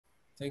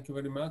Thank you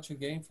very much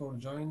again for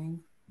joining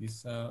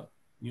this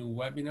new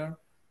webinar.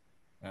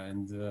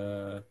 And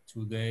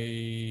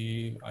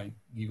today I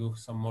give you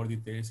some more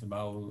details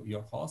about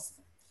your host.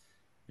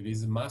 There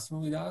is Massimo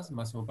with us.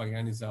 Massimo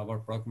Pagani is our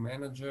product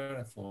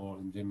manager for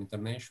Gem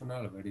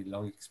International, a very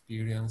long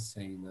experience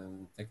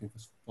in technical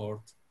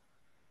support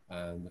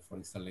and for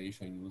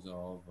installation use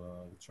of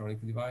electronic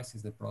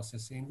devices and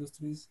process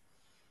industries.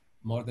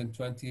 More than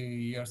 20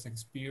 years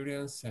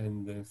experience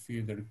and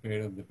field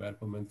repair and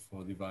development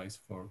for device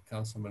for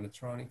consumer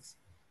electronics.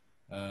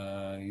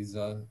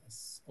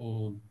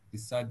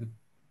 Beside the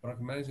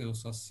product manager,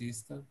 also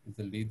assistant, is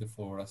the lead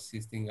for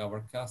assisting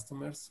our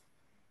customers,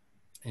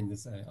 and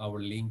is our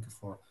link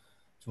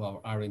to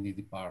our R&D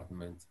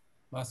department.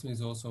 Massimo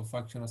is also a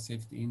functional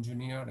safety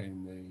engineer,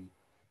 and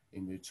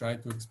they try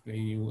to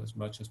explain you as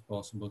much as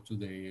possible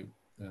today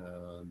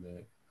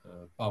the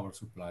power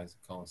supplies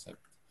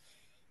concept.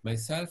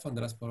 Myself,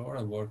 Andres Palor,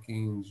 I'm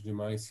working in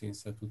GMI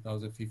since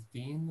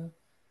 2015.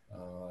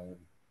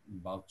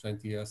 About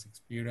 20 years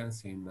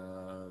experience in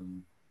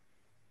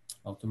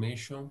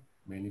automation,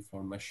 mainly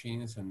for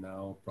machines and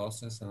now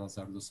process and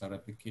hazardous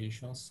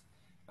applications.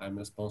 I'm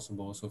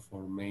responsible also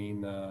for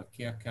main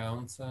key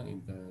accounts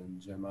in the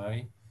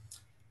GMI,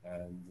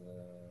 and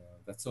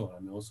that's all.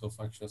 I'm also a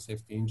functional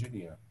safety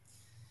engineer.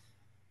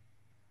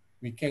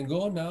 We can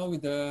go now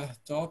with the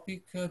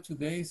topic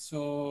today.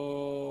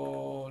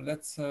 So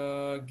let's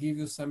give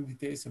you some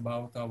details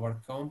about our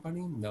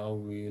company.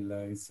 Now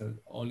it's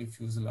only a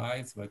few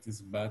slides, but it's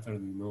better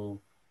you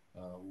know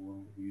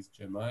who is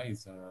GMI.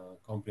 It's a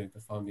company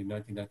that founded in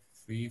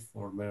 1993,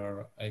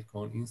 former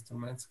Icon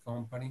Instruments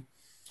company.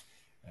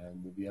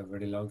 And we have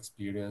very long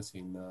experience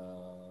in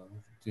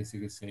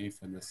intrinsically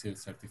safe and SIF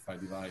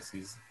certified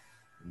devices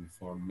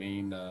for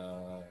main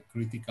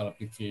critical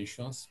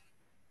applications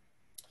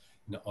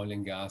in the oil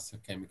and gas,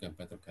 chemical and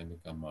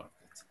petrochemical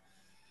market.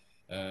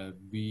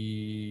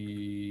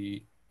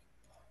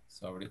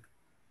 Sorry,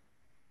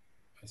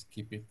 I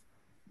skip it.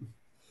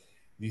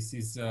 This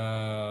is,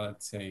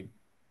 let's say,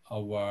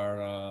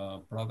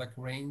 our product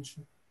range.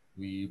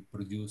 We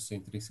produce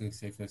intrinsically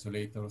safe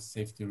isolators,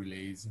 safety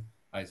relays,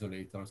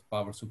 isolators,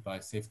 power supply,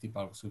 safety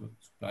power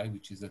supply,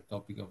 which is the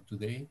topic of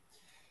today.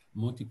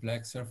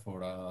 Multiplexer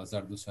for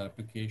hazardous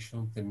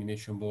application,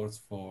 termination boards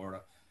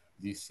for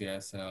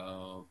DCS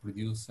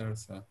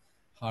producers,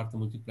 hard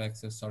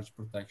multiplexer, surge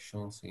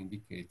protections,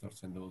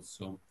 indicators, and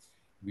also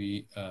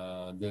the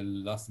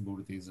last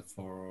bullet is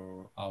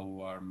for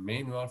our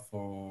manual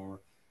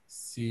for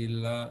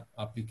seal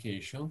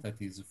application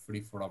that is free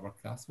for our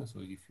customers.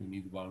 So if you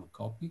need one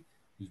copy,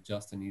 you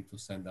just need to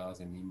send us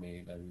an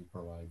email and we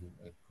provide you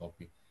a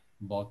copy,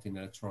 both in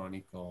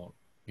electronic or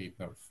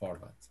paper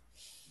format.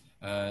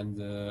 And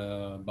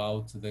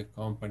about the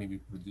company we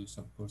produce,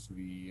 of course,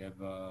 we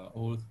have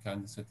all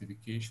kind of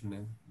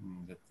certification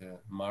that the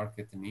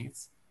market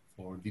needs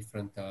for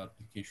different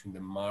application, the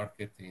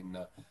market in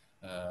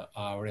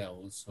area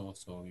also.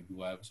 So we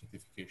do have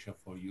certification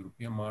for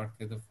European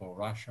market, for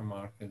Russian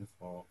market,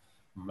 for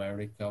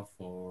America,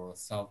 for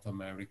South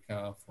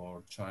America,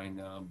 for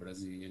China,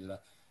 Brazil,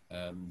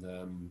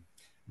 and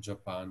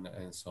Japan,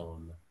 and so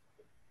on.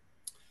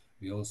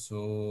 We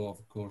also,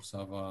 of course,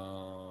 have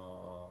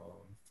a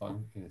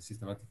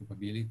systematic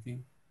capability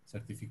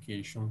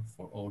certification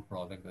for all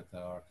products that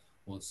are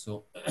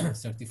also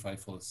certified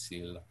for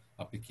seal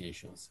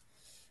applications.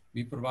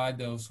 We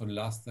provide also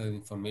last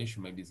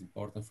information, maybe it's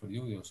important for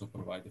you. We also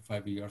provide a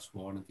 5 years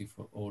warranty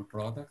for all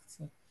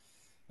products.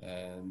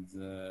 And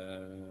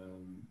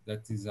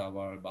that is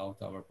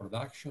about our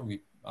production.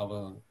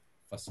 Our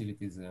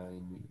facilities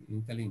in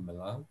Italy, in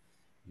Milan.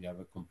 We have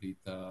a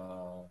complete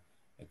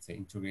let's say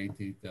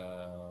integrated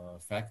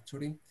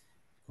factory,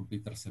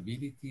 complete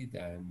traceability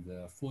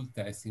and full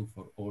testing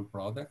for all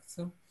products.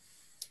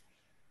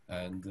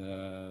 And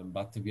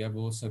but we have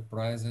also a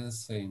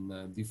presence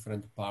in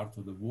different parts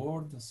of the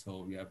world.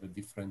 So we have a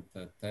different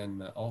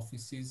 10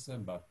 offices,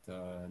 but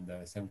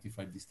and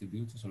 75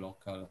 distributors,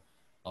 local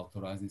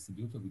authorized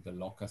distributor with a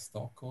local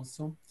stock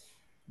also.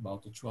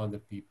 About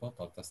 200 people,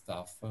 total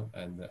staff,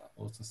 and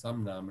also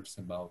some numbers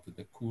about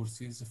the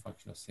courses,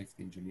 functional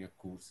safety engineer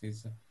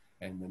courses,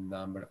 and the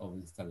number of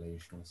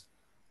installations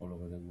all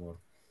over the world.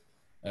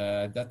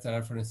 That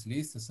reference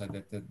list so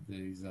that there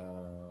is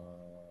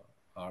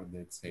are,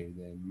 let's say,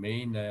 the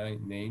main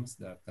names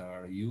that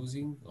are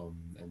using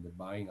and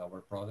buying our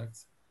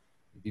products,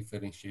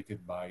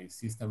 differentiated by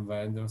system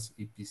vendors,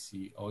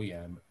 EPC,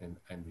 OEM, and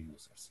end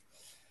users.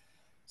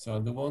 So I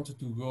don't want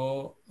to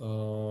go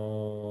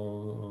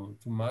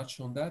too much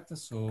on that.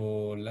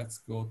 So let's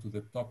go to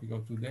the topic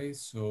of today.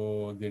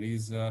 So there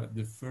is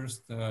the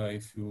first,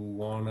 if you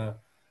wanna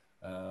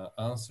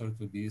answer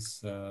to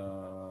this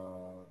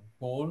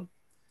poll,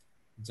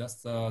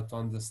 just to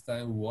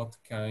understand what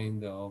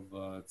kind of,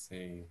 let's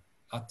say,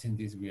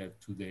 attendees we have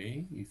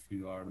today. If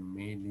you are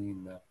mainly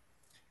in,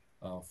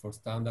 for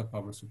standard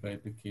power supply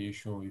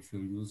application, if you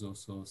use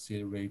also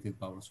seal-rated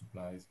power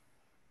supplies,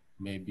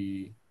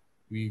 maybe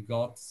we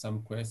got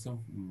some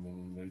questions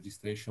in the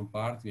registration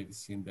part. We have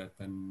seen that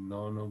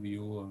none of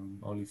you,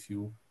 only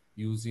few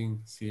using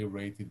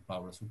seal-rated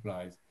power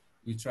supplies.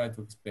 We try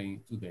to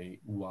explain today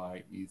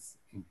why it's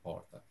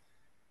important.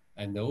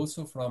 And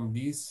also from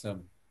this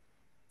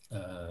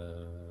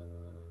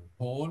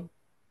poll,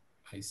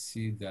 I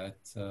see that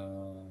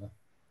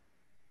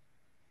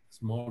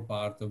small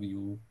part of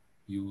you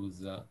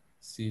use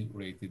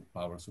seal-rated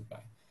power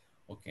supply.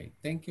 Okay,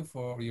 thank you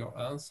for your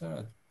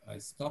answer. I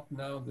stop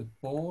now the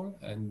poll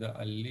and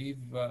I leave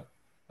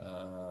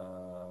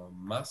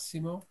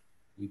Massimo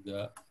with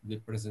the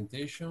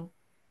presentation.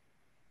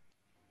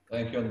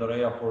 Thank you,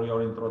 Andrea, for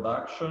your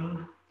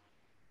introduction.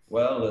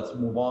 Well, let's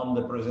move on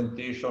the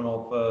presentation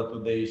of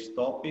today's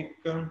topic,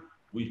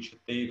 which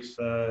takes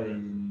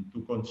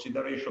into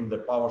consideration the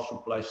power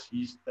supply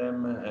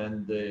system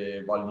and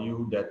the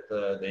value that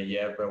they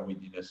have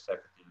within a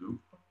safety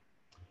loop.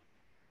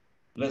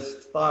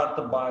 Let's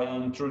start by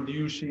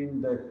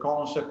introducing the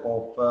concept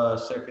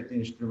of safety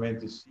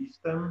instrumented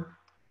system.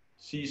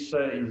 SIF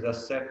is a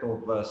set of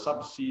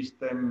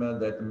subsystems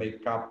that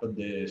make up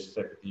the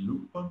safety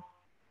loop.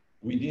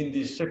 Within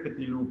this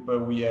safety loop,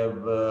 we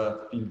have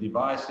field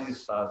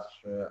devices such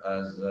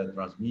as a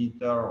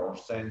transmitter or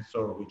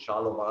sensor, which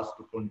allow us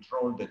to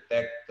control,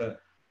 detect,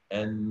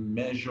 and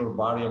measure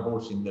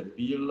variables in the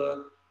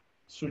field,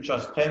 such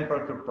as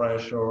temperature,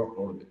 pressure,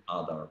 or the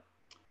other.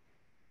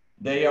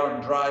 They are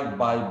driven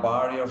by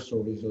barriers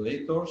or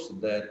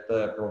isolators that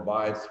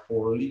provides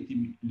for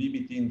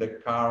limiting the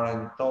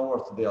current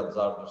towards the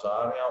hazardous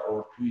area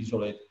or to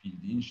isolate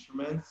field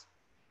instruments.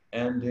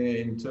 And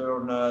in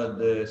turn,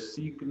 the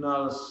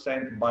signals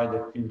sent by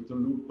the filter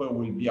loop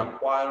will be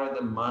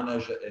acquired,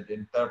 managed, and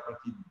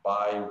interpreted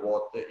by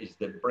what is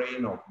the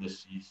brain of the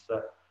SIS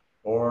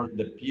or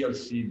the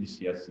PLC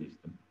DCS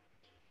system,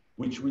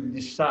 which will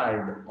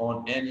decide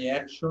on any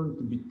action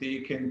to be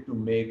taken to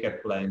make a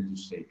plan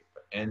to save.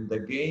 And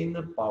again,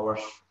 power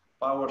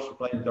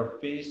supply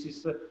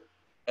interfaces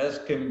as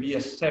can be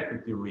a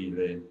safety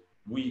relay,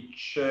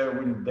 which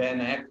will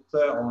then act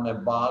on a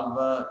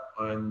valve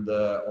and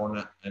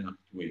on an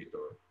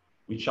actuator,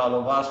 which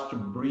allow us to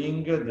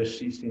bring the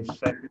system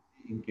safety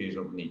in case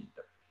of need.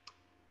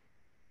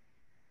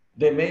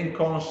 The main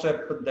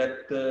concept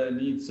that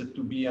needs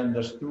to be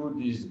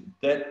understood is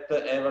that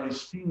every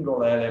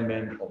single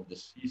element of the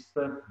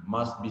system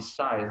must be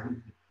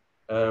sized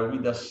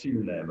with a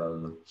seal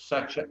level,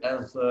 such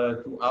as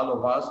to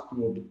allow us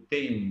to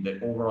obtain the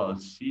overall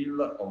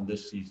seal of the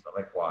system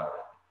required.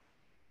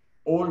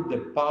 All the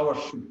power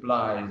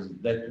supplies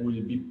that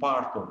will be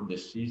part of the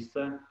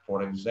system,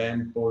 for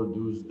example,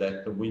 those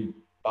that will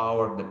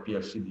power the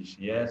PLC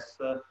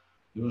DCS,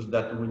 those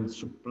that will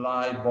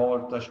supply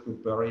voltage to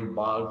operate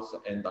valves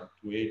and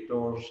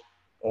actuators,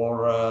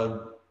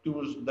 or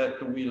those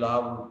that will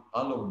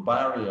allow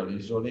barrier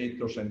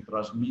isolators and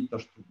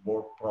transmitters to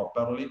work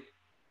properly,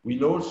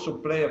 will also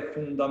play a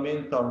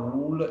fundamental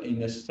role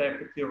in a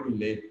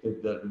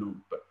safety-related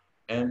loop.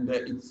 And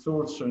it's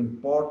also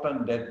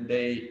important that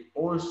they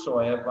also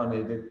have an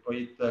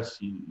adequate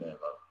seal level.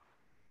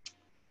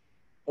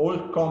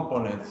 All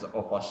components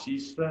of a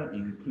system,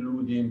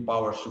 including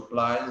power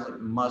supplies,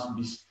 must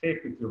be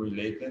safety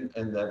related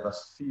and have a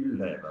seal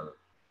level.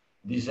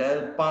 This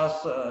helps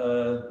us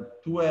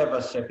to have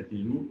a safety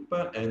loop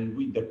and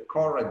with the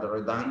correct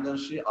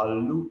redundancy, a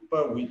loop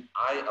with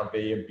high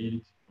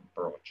availability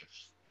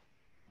approaches.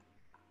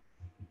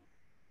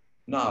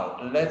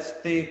 Now, let's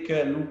take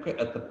a look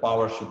at the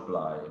power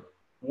supply.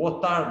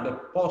 What are the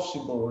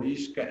possible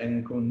risks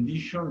and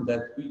conditions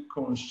that we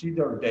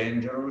consider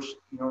dangerous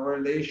in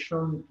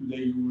relation to the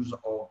use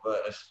of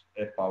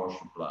a power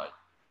supply?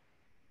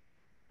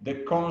 The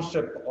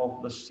concept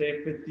of the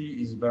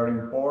safety is very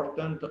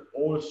important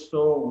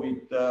also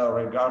with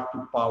regard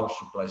to power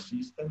supply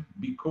system,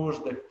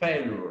 because the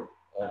failure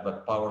of the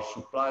power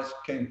supplies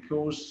can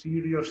cause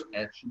serious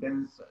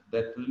accidents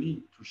that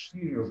lead to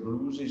serious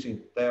losses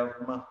in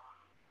terms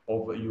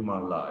of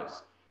human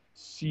lives,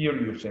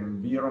 serious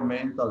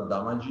environmental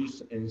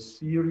damages, and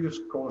serious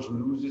cost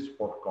losses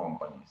for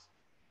companies.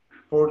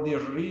 For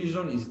this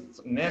reason,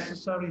 it's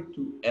necessary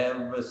to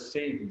have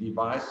safe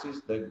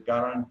devices that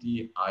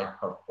guarantee high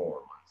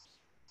performance.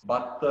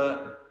 But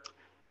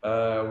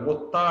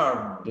what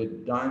are the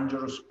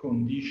dangerous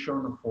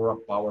conditions for a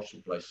power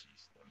supply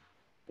system?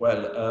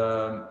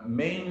 Well,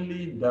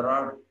 mainly there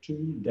are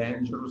two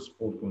dangerous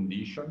fault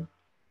conditions.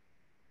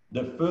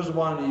 The first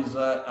one is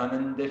an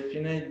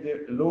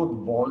indefinite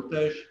load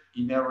voltage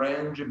in a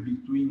range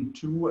between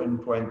 2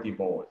 and 20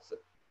 volts.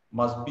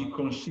 Must be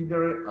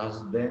considered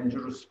as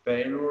dangerous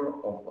failure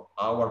of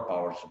our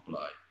power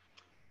supply.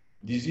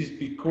 This is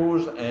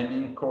because an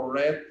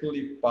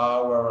incorrectly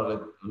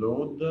powered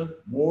load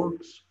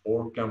works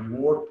or can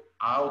work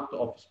out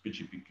of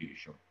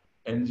specification.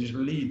 And this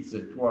leads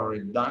to a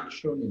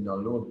reduction in the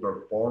load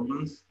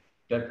performance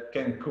that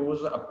can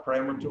cause a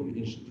premature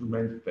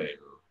instrument failure.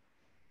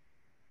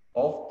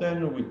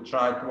 Often we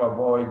try to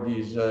avoid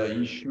this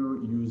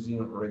issue using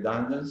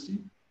redundancy,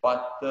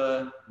 but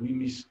we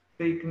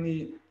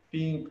mistakenly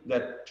think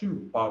that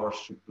two power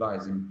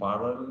supplies in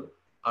parallel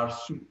are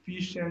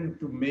sufficient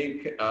to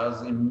make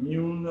us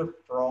immune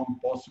from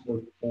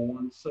possible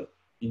faults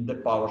in the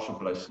power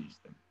supply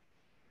system.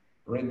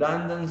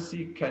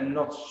 Redundancy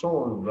cannot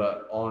solve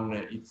on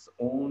its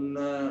own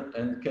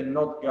and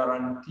cannot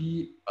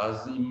guarantee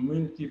us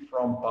immunity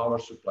from power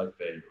supply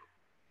failure.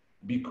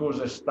 Because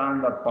a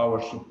standard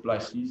power supply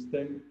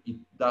system, it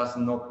does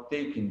not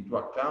take into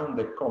account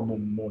the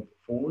common mode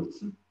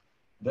faults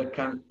that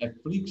can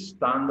afflict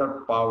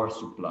standard power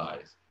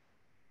supplies.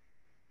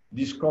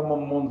 These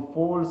common mode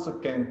faults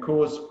can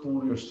cause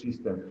spurious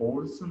system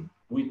faults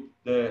with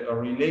the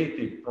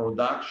related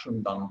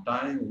production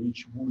downtime,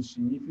 which will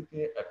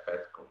significantly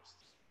affect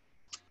costs.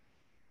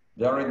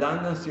 The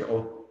redundancy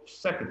of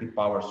separate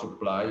power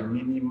supply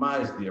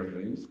minimizes the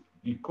risk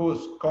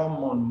because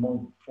common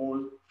mode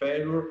fault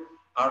failure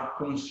are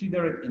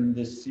considered in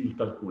the SIF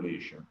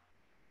calculation,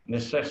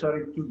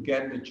 necessary to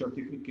get the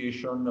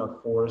certification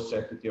for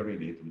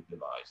safety-related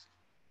devices.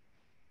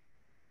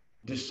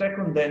 The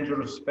second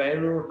dangerous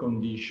failure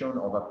condition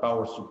of a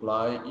power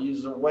supply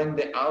is when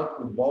the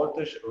output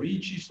voltage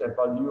reaches a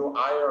value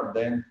higher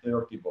than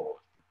 30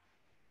 volts.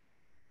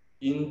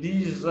 In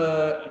this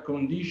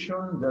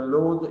condition, the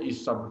load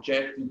is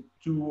subjected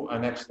to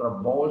an extra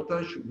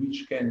voltage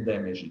which can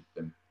damage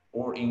it.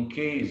 Or in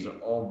case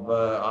of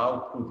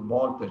output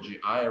voltage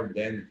higher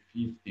than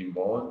 15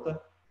 volt,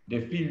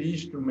 the field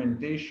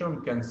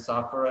instrumentation can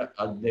suffer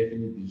a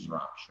definite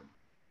disruption.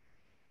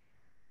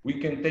 We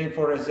can take,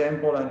 for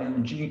example, an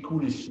engine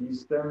cooling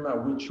system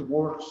which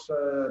works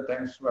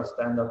thanks to a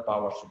standard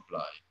power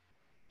supply.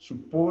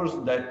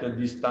 Suppose that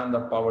this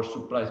standard power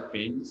supply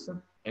fails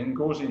and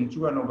goes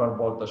into an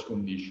overvoltage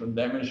condition,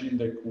 damaging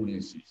the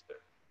cooling system.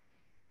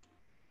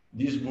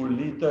 This will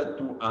lead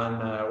to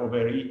an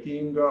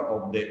overheating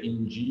of the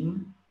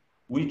engine,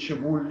 which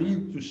will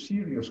lead to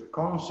serious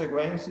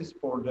consequences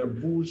for the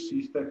whole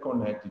system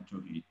connected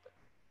to it.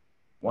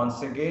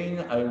 Once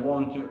again, I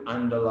want to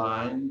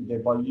underline the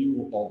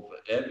value of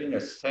having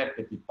a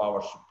separate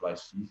power supply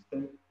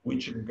system,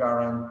 which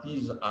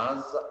guarantees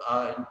us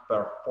high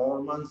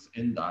performance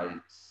and high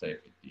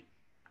safety.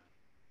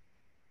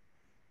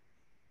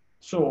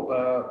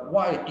 So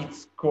why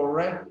it's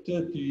correct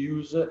to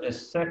use a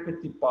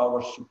separate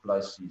power supply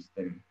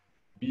system?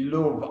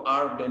 Below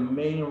are the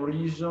main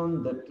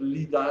reasons that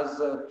lead us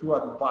to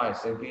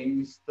advise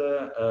against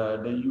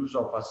the use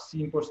of a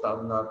simple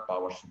standard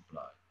power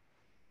supply.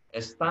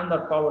 A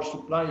standard power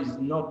supply is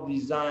not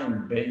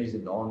designed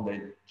based on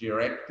the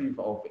directive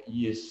of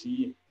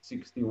ESC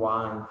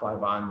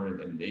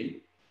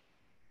 61508.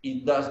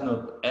 It does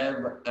not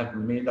have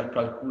made a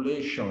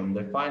calculation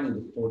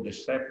defined for the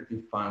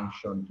safety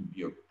function to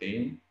be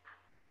obtained.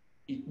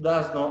 It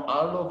does not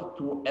allow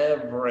to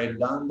have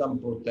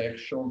redundant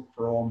protection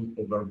from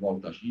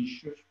overvoltage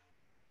issues.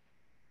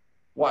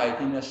 While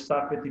in a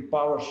separate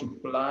power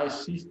supply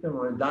system,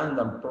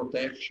 redundant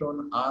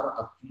protection are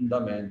a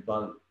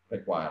fundamental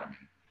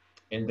requirement.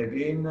 And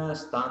again,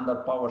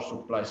 standard power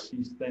supply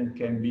system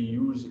can be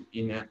used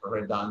in a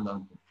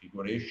redundant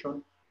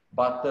configuration,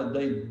 but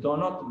they do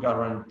not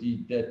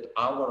guarantee that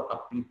our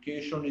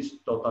application is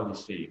totally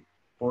safe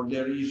for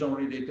the reason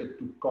related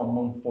to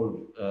common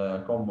mode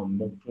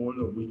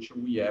fault, which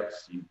we have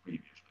seen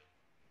previously.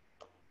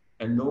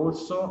 And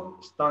also,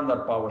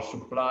 standard power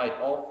supply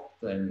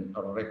often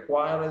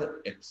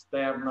require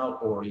external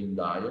or-in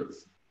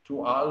diodes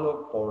to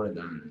allow for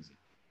redundancy.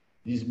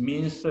 This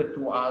means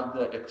to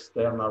add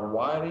external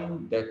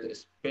wiring that,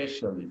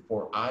 especially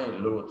for high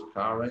load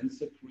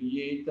currents,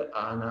 create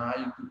an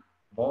high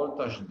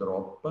voltage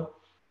drop,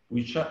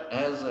 which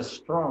has a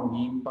strong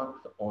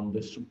impact on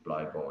the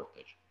supply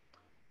voltage.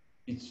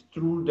 It's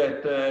true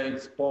that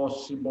it's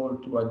possible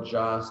to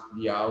adjust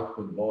the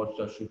output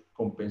voltage to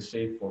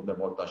compensate for the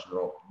voltage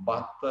drop,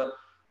 but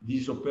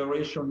this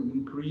operation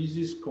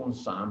increases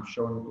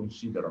consumption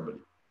considerably.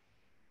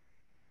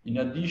 In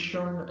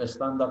addition, a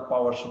standard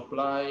power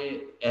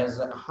supply has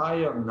a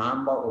higher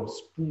number of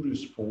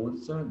spurious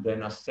faults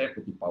than a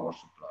separate power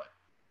supply.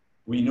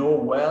 We know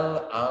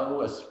well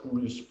how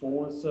spurious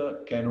faults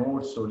can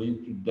also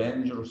lead to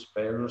dangerous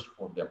failures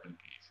for the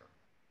application.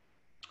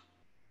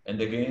 And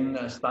again,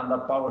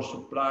 standard power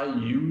supply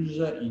use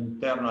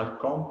internal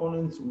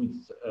components with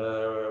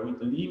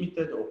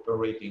limited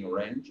operating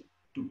range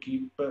to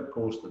keep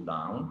cost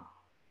down.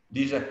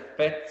 This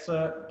affects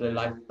the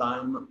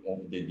lifetime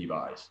of the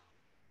device.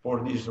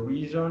 For this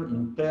reason,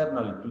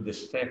 internally to the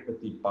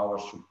separate power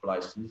supply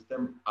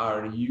system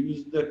are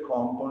used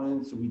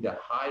components with a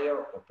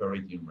higher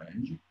operating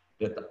range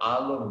that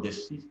allow the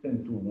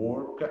system to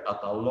work at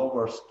a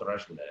lower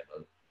stress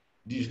level.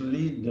 This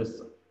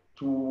leads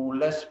to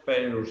less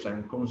failures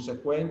and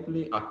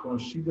consequently a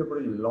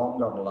considerably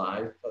longer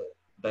life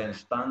than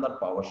standard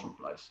power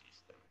supply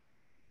system.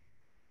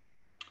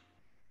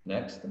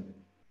 Next.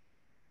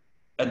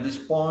 At this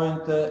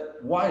point,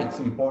 why it's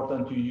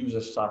important to use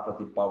a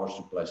separate power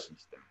supply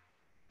system?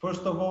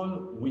 First of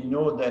all, we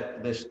know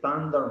that the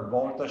standard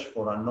voltage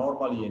for a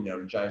normally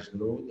energized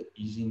load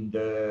is in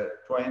the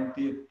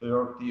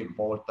 20-30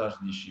 voltage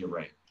DC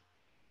range.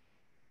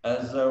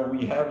 As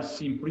we have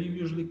seen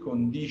previously,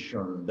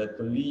 conditions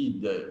that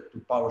lead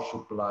to power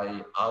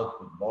supply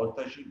output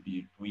voltage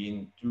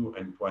between 2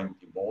 and 20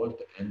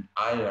 volt and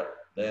higher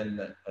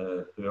than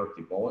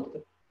 30 volt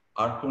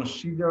are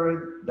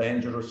considered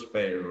dangerous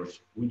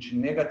failures, which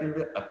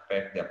negatively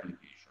affect the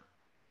application.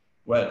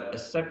 Well,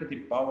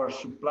 effective power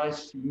supply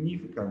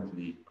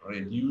significantly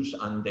reduce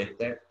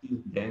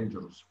undetected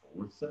dangerous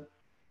faults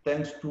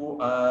thanks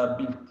to a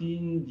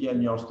built-in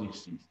diagnostic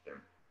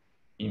system.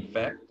 In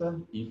fact,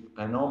 if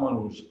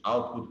anomalous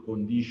output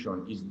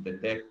condition is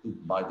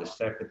detected by the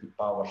safety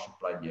power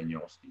supply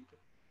diagnostic,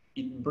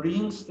 it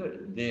brings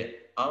the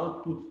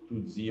output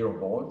to 0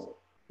 volts,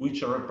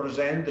 which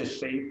represent the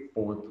safe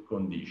fault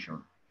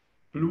condition.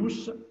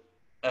 Plus,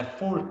 a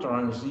fault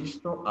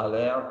transistor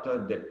alert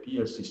the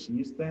PLC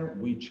system,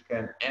 which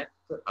can act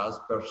as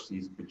per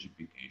SIF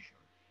specification.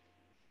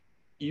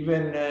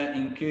 Even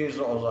in case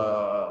of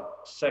a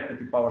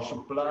safety power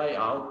supply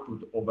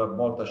output over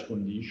voltage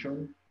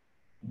condition,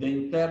 the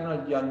internal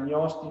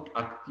diagnostic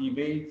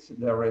activates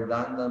the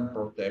redundant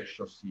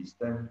protection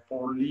system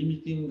for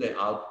limiting the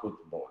output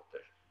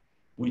voltage,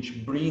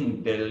 which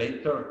brings the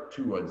latter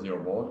to a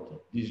 0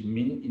 volt, this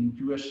means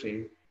into a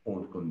safe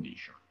fault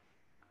condition.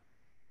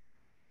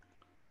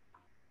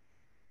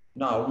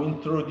 Now, we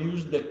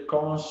introduce the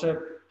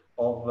concept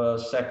of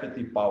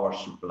safety power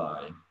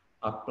supply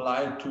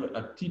applied to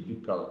a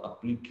typical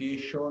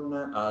application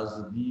as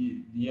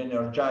the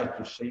energized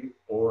to safe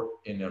or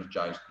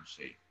energized to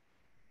safe.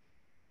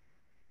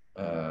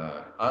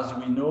 As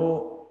we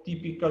know,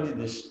 typically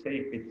the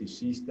safety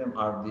systems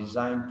are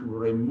designed to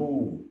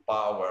remove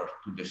power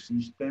to the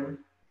system,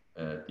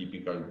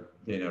 typical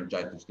the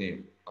energized to safe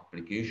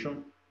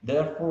application.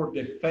 Therefore,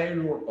 the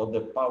failure of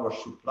the power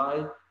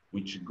supply,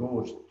 which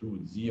goes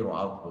to 0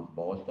 output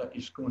volt,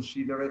 is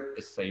considered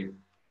a safe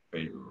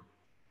failure.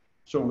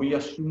 So we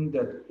assume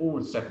that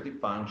all safety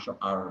functions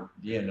are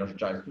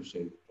de-energized to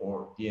safe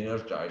or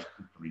de-energized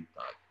to treat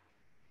type.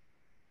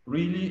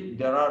 Really,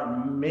 there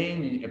are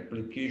many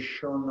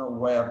applications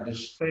where the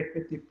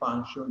safety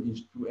function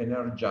is to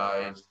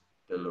energize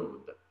the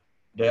load.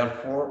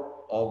 Therefore,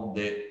 of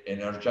the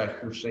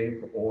energized to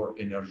safe or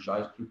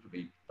energized to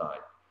treat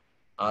type,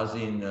 as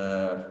in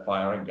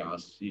fire and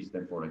gas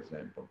system, for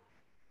example.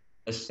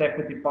 A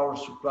safety power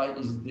supply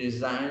is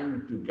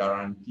designed to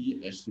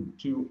guarantee a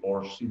SIF2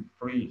 or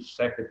SIF3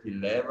 safety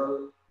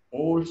level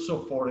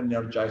also for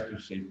energized to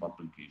safe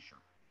application,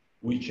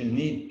 which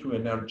need to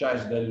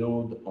energize the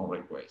load on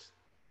request.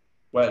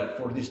 Well,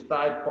 for this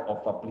type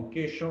of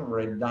application,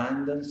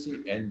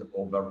 redundancy and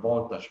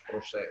overvoltage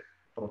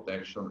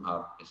protection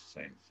are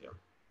essential.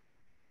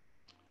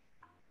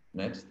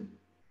 Next.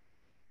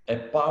 A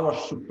power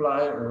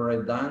supply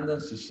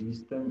redundancy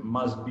system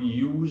must be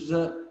used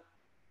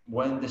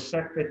when the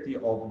safety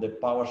of the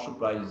power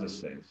supply is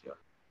essential.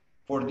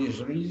 For this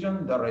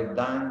reason, the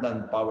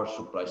redundant power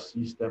supply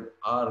systems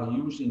are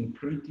used in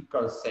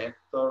critical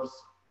sectors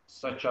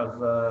such as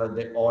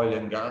the oil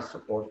and gas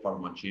or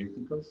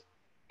pharmaceuticals,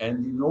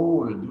 and in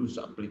all those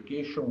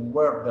applications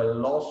where the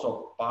loss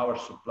of power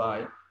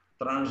supply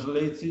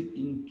translates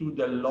into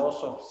the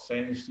loss of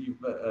sensitive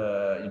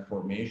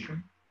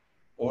information,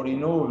 or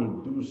in all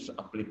those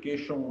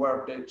applications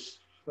where the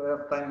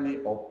certainty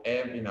of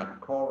having a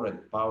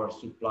correct power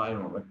supply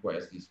on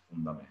request is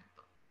fundamental.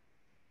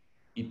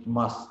 It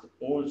must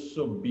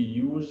also be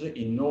used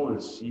in all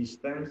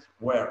systems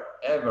where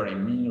every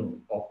minute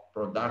of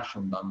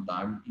production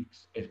downtime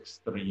is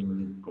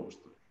extremely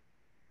costly.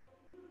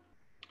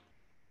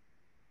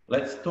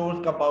 Let's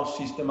talk about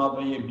system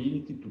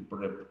availability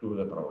to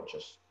the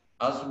process.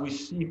 As we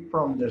see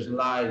from the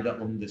slide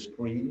on the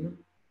screen,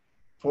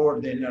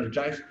 for the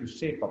energized to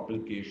safe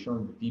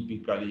application,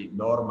 typically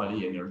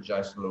normally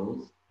energized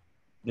loads,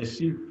 the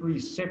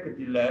SIF3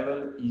 safety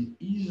level is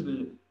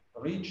easily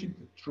reached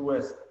through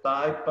a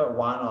type 1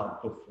 out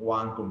of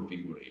 1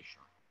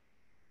 configuration.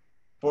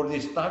 For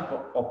this type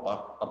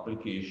of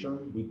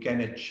application, we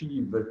can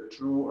achieve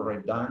true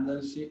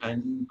redundancy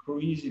and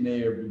increase in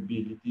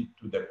availability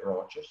to the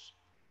process.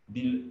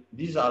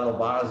 This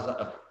allows us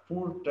a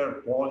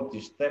further quality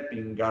step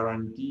in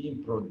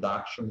guaranteeing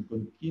production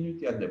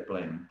continuity at the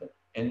plant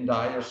and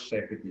higher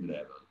safety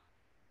level.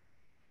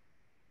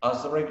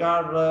 As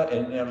regards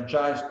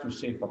energized to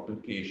safe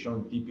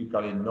application,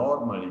 typically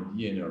normally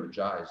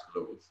de-energized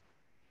loads,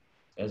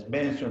 as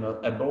mentioned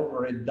above,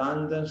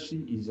 redundancy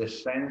is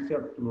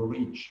essential to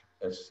reach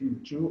a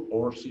SIF2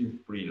 or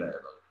SIF3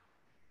 level.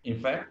 In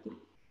fact,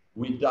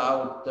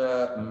 without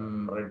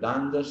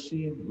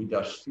redundancy, with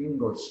a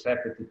single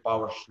safety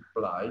power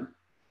supply,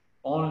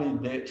 only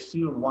the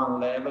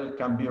SIF1 level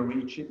can be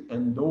reached,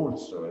 and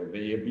also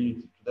availability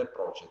to the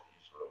project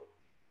is low.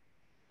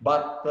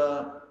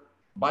 But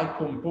by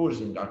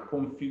composing a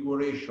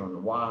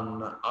configuration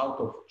 1 out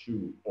of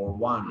 2 or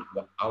 1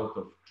 out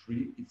of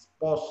 3, it's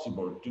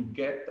possible to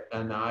get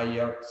an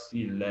higher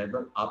SIF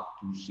level up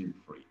to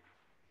SIF3.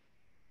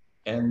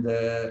 And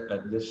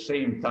at the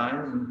same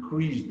time,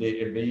 increase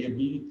the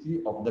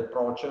availability of the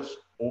process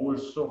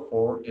also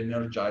for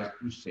energized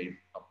to safe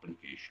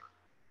application.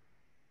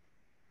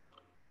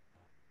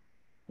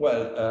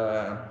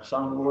 Well,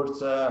 some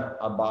words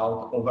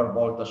about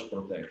overvoltage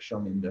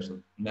protection in this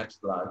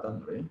next slide,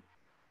 Andre.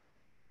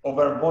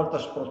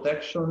 Overvoltage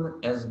protection,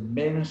 as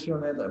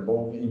mentioned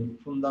above, is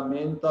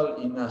fundamental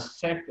in a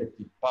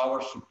safety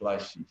power supply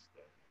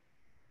system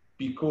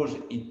because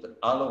it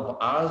allows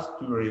us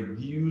to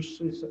reduce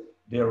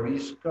the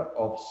risk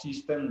of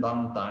system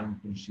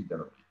downtime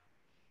considerably.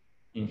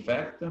 In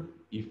fact,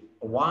 if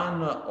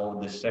one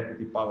of the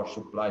safety power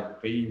supply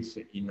fails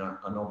in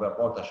an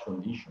overvoltage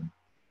condition,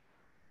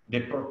 the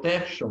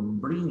protection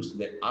brings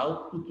the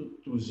output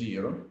to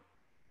 0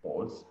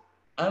 volts,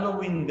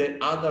 allowing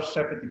the other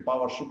safety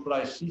power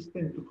supply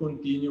system to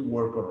continue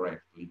work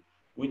correctly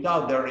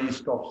without the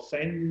risk of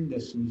sending the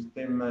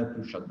system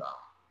to shut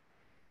down.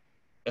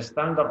 A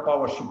standard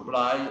power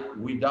supply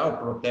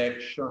without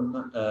protection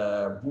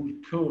would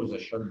cause a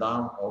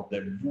shutdown of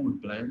the whole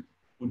plant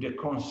with the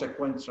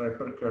consequent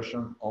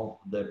repercussion of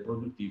the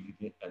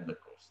productivity and the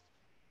cost.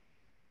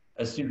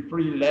 A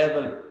SIF-free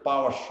level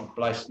power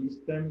supply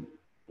system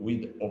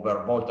with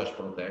overvoltage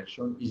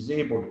protection is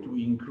able to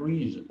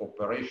increase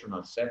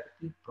operational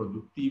safety,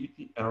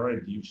 productivity, and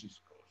reduce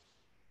its costs.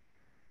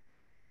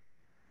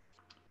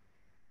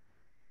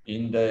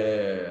 In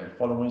the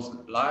following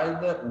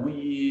slide,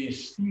 we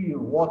see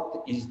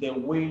what is the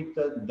weight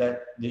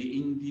that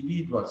the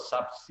individual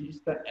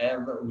subsystem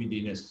have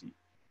within a SIF.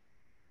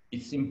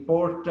 It's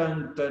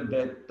important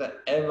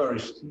that every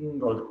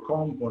single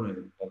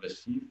component of a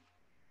SIF,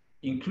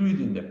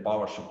 including the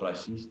power supply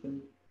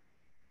system,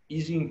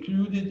 is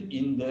included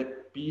in the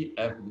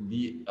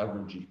PFD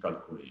average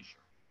calculation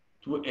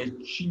to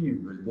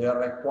achieve the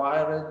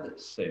required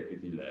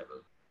safety level.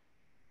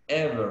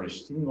 Every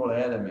single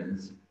element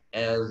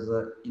has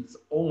its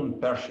own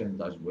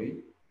percentage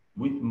weight,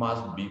 which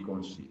must be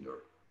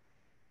considered.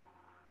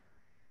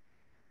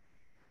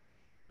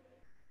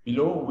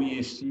 Below,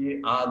 we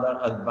see other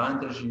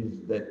advantages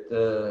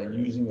that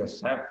using a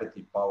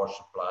safety power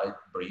supply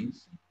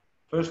brings.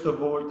 First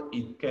of all,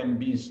 it can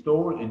be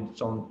installed in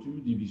Zone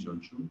 2, Division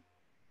 2.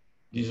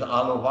 This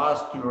allows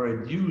us to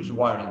reduce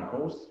wiring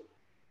costs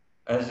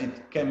as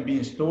it can be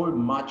installed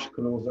much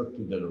closer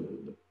to the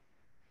load.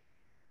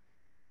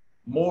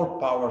 More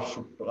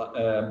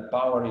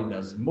power in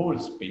a small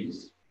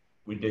space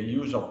with the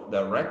use of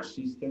the rack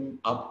system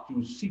up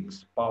to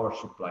 6 power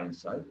supply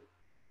inside.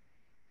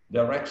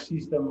 The rack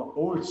system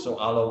also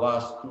allows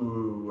us to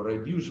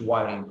reduce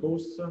wiring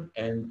costs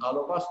and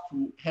allow us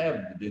to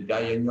have the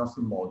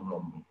diagnostic module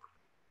on board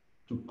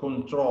to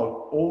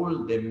control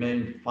all the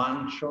main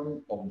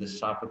functions of the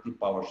safety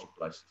power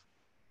supply system.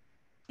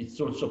 It's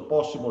also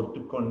possible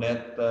to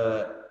connect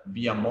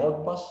via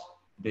Modbus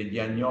the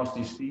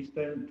diagnostic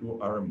system to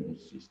a remote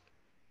system.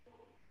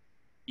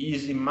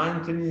 Easy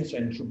maintenance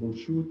and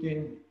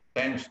troubleshooting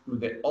thanks to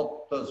the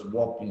hot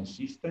swapping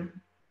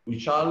system,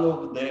 which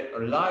allows the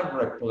live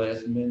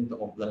replacement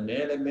of an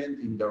element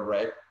in the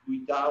rack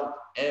without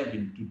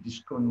having to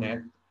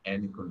disconnect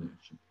any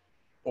connection.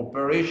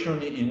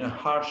 Operation in a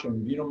harsh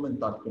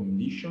environmental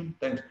condition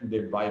thanks to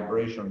the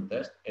vibration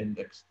test and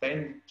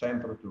extended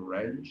temperature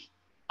range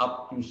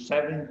up to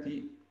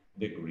 70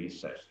 degrees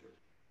Celsius.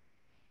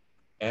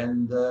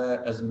 And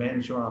as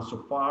mentioned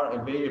so far,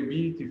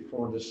 availability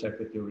for the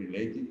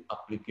safety-related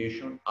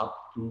application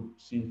up to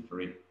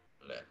SIF-free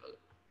level.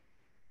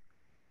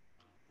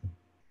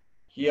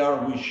 Here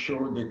we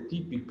show the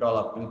typical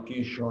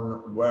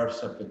application where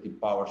safety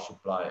power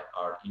supply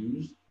are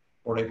used.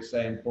 For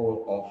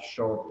example,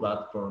 offshore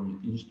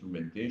platform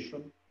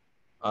instrumentation,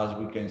 as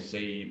we can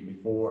say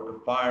before, a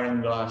fire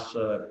and glass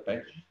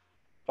package,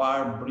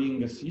 fire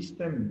bring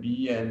system,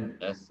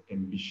 BNS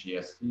and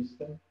BCS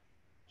system,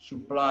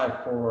 supply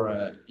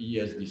for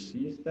ESD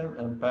system,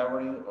 and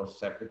powering of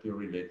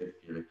safety-related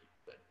field equipment.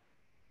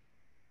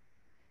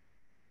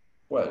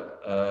 Well,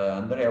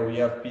 Andrea, we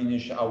have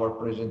finished our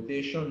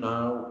presentation.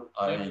 Now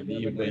I leave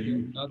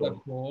you another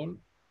call,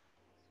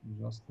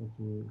 just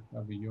to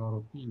have your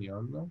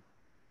opinion.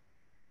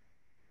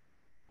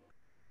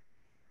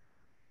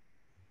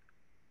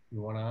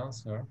 You want to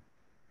answer?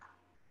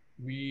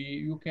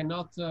 You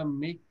cannot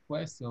make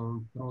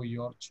questions through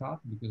your chat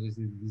because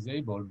it is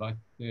disabled, but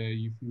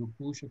if you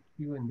push a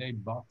Q&A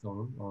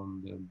button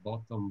on the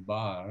bottom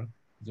bar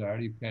there,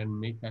 you can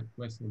make a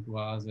question to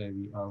us and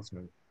we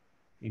answer.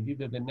 Indeed,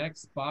 the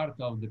next part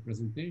of the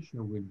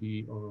presentation will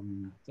be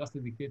just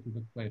dedicated to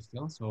the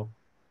questions. So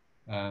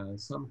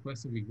some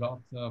questions we got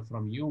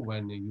from you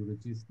when you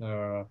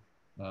register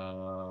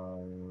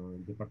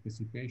the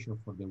participation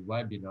for the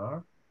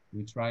webinar.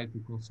 We try to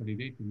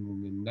consolidate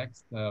in the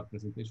next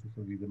presentation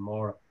so with a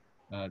more,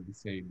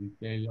 let's say,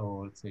 detail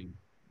or let's say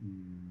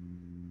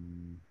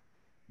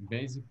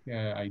basic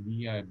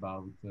idea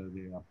about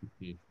the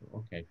application.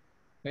 Okay,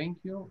 thank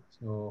you.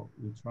 So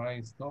we try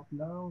and stop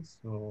now.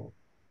 So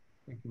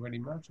thank you very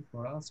much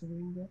for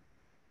answering.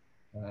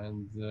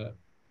 And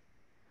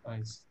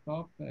I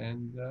stop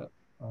and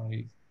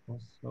I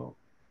also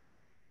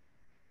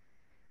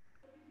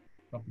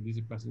stop this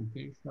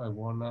presentation. I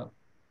wanna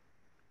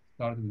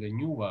start with a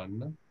new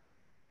one.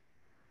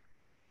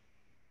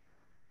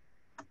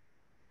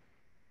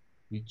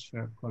 which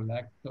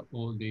collect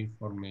all the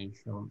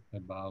information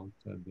about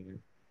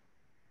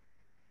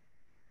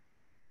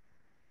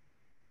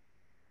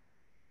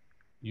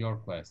your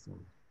question.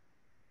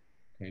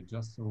 Okay,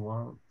 just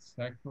 1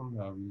 second,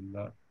 I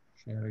will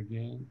share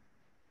again.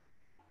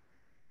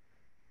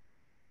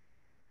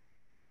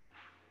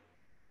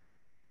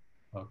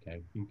 Okay,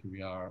 I think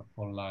we are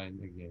online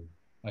again.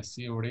 I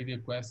see already a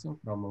question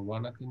from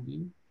one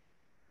attendee.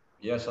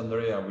 Yes,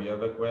 Andrea, we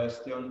have a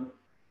question.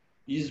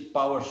 Is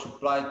power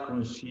supply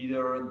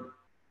considered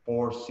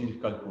for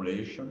SIF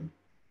calculation?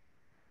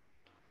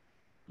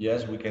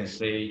 Yes, we can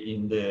say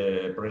in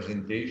the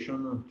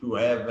presentation to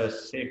have a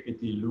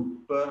safety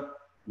loop,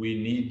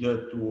 we need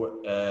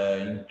to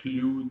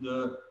include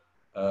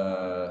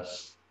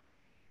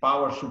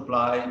power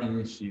supply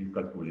in SIF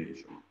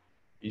calculation.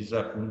 Is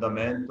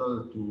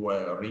fundamental to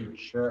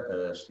reach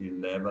SIF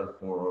level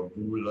for a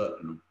full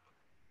loop.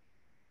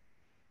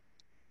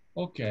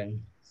 Okay,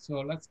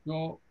 so let's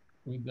go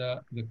with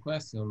the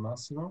question,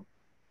 Massimo.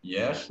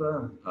 Yes,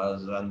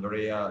 as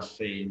Andrea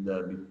said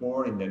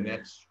before, in the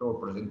next show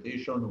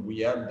presentation, we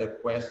have the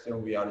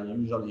question we are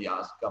usually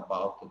asked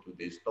about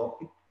today's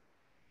topic.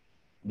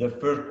 The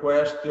first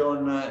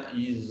question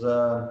is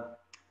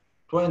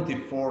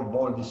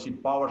 24-volt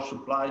DC power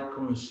supply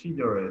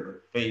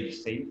considered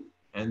fail-safe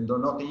and do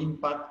not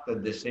impact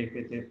the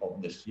safety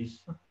of the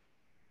SIS?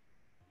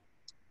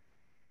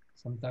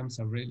 Sometimes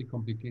a really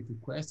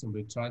complicated question.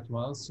 We try to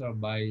answer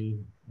by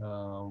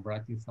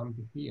writing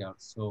something here.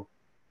 So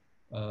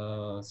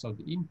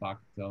the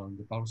impact on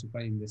the power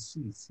supply in the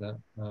SIS,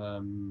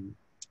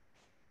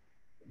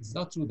 it's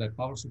not true that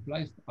power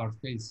supplies are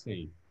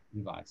fail-safe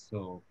device,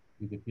 so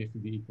with the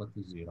PFD equal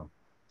to 0.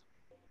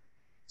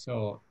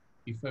 So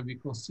if we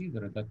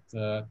consider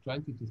that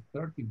 20 to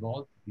 30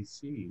 volt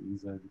DC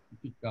is a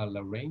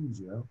typical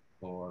range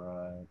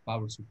for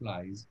power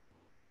supplies,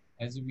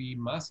 as we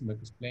must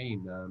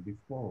explain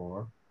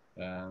before,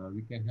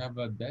 we can have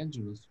a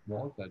dangerous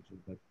voltage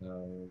that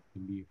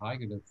can be higher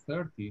than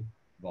 30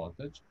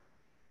 voltage,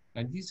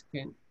 and this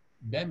can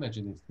damage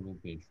the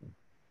instrumentation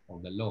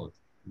of the load.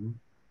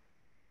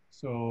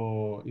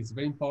 So it's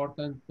very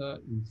important to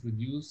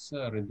introduce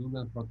a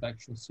redundant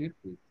protection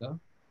circuit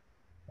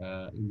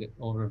in the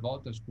over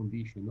voltage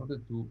condition in order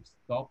to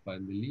stop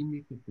and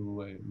limit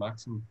to a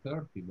maximum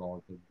 30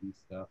 volt of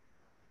this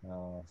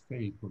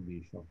fail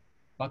condition.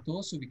 But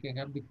also we can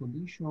have the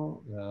condition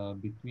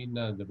between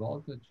the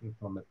voltage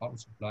from a power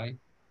supply.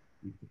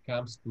 It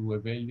comes to a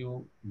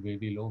value,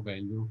 very low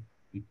value,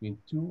 between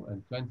 2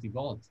 and 20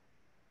 volts.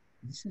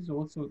 This is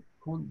also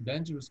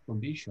dangerous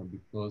condition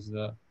because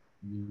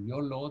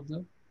your load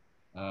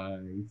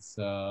is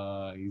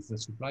a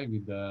supply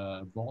with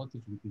a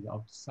voltage which is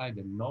outside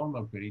the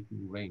normal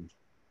operating range.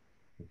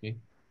 Okay,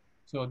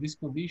 so this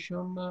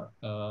condition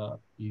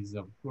is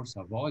of course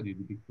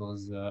avoided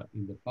because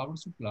in the power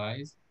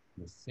supplies,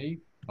 the safe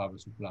power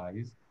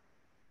supplies,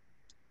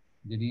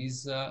 there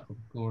is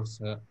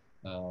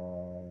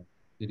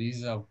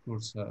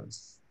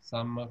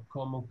some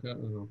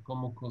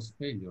common cause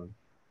failure.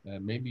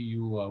 Maybe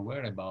you are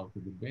aware about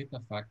the beta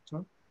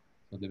factor.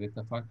 So the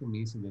beta factor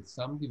means that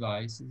some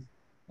devices,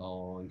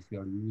 or if you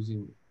are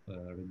using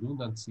a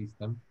redundant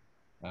system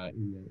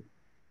in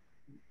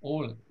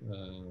all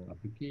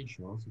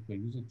applications, if you're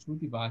using two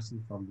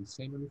devices from the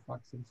same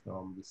manufacturer,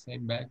 from the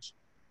same batch,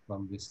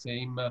 from the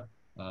same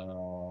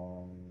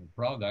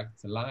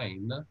product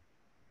line,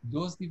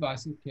 those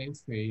devices can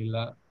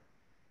fail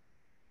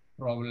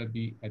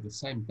probably at the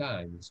same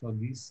time. So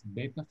this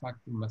beta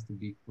factor must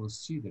be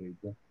considered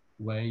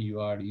when you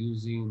are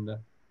using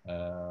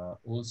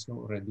also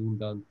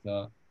redundant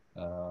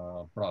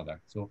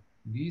products. So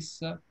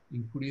this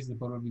increases the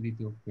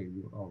probability of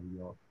failure of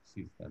your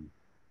system.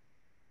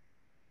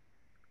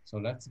 So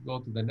let's go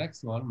to the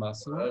next one,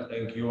 Massimo. Well,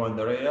 thank you,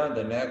 Andrea.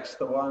 The next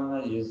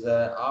one is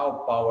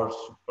how power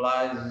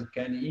supplies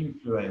can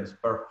influence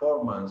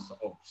performance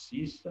of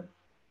SIS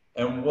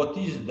and what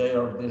is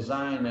their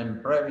design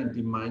and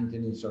preventive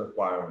maintenance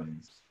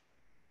requirements?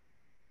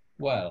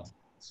 Well,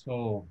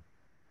 so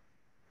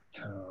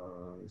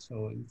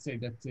let's say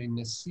that in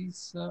a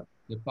SIS,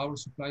 the power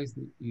supply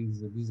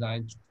is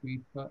designed to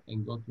trip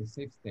and go to a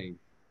safe state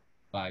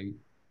by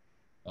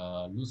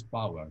lose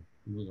power.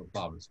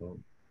 So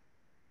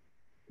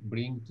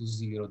bring to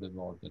zero the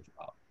voltage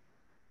out.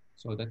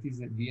 So that is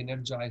the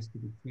energized to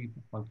the trip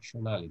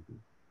functionality.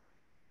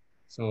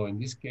 So in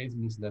this case,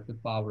 means that the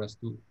power is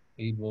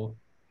able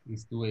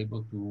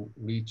to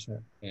reach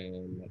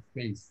a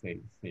phase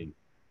state.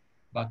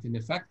 But in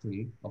a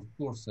factory, of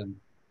course,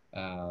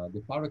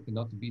 the power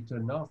cannot be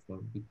turned off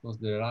because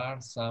there are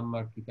some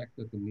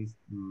architecture that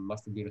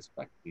must be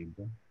respected.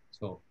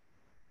 So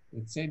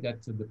let's say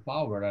that the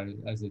power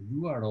has a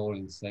dual role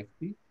in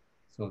safety.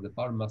 So the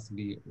power must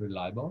be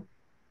reliable.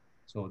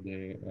 So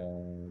the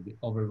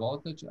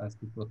overvoltage has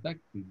to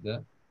protect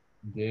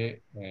the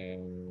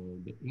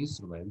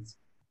instruments,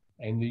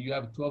 and you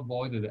have to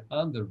avoid the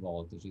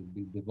undervoltage.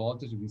 The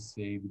voltage we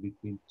say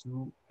between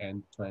 2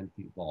 and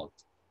 20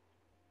 volts.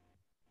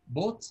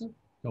 Both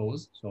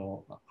cause,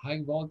 so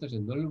high voltage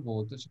and low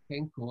voltage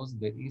can cause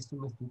the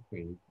instrument to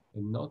fail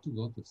and not to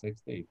go to safe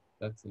state.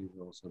 That is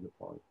also the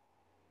point.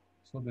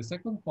 So the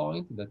second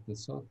point, that the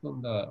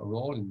second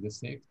role in the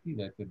safety,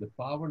 that the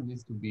power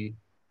needs to be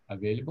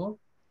available.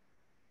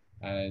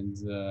 And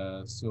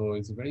so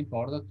it's very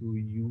important to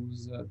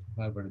use, to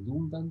have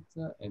redundant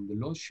and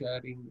low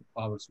sharing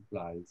power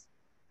supplies,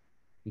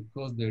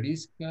 because the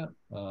risk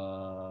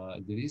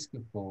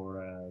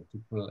for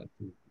to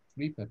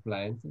trip a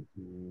plant,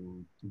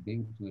 to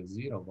bring to a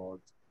 0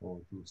 volt, or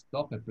to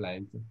stop a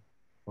plant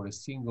for a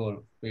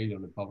single failure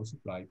on the power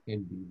supply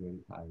can be very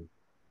high.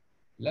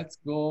 Let's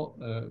go.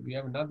 We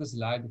have another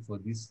slide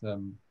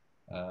um,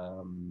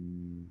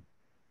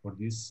 for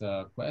this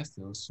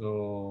question.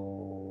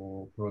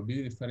 So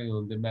probability failure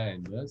on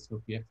demand.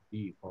 So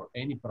PFD for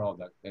any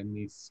product,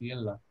 any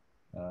seal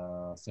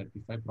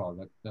certified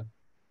product.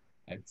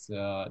 It's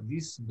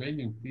this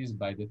value increased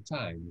by the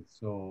time.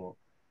 So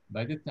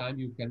by the time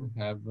you can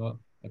have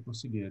a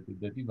possibility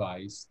the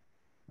device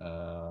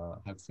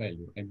have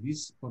failure, and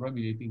this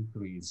probability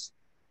increase.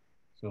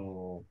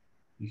 So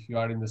if you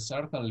are in a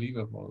certain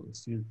level of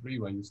seal 3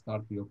 when you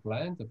start your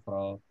plant,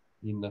 for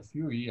in a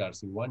few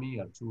years, in 1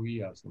 year, 2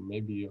 years, and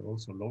maybe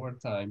also lower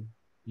time,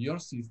 your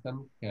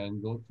system can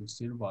go to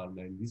seal 1.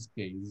 In this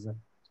case,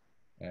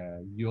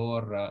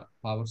 your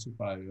power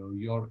supply or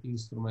your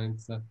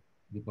instruments,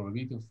 the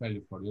probability of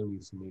failure for your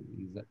instrument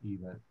is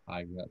even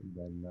higher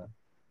than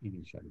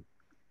initially.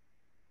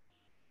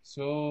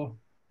 So,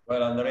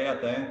 Well, Andrea,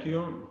 thank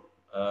you.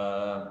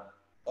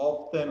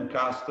 Often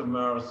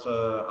customers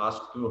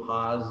ask to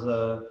us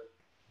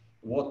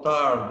what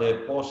are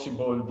the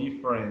possible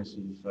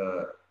differences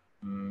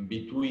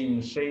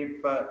between safe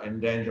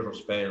and dangerous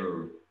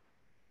failure.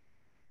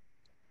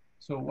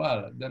 so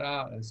well, there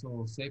are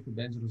so safe and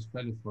dangerous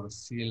value for a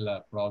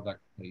seal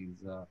product is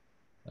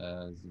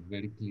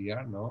very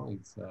clear. No,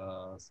 it's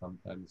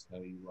sometimes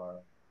you are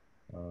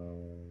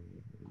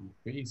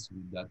faced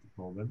with that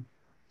problem.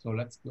 So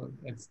let's go.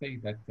 Let's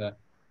take that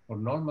for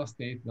normal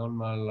state,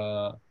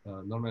 normal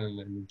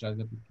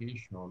energized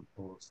application,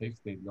 or safe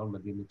state,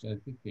 normal energized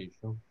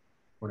application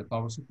for the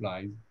power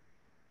supplies.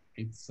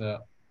 It's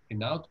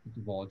an output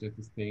voltage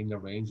to stay in the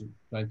range of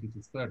 20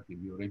 to 30.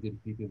 We already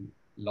repeated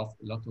lot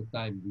of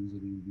time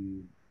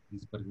using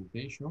this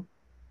presentation.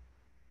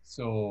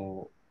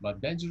 So, but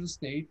dangerous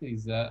state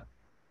is an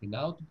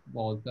output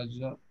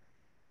voltage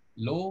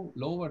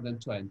lower than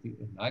 20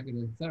 and higher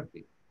than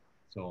 30.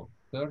 So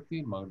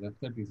 30, more than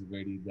 30 is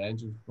very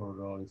dangerous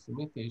for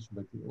instrumentation,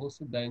 but it's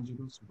also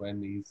dangerous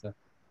when is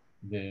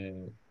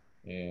the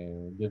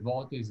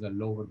voltage is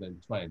lower than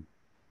 20.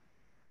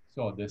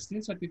 So the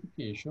steel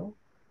certification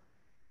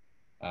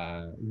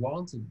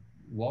wants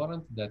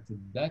warrant that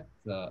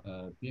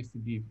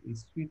PFD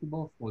is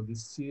suitable for the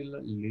seal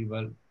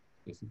level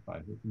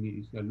specified. That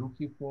means if you're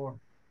looking for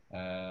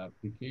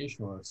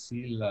application or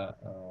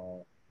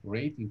seal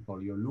rating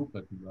for your loop,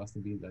 it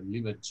must be the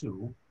level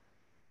 2.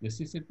 The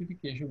seal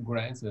certification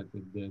grants that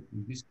in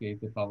this case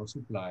the power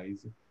supply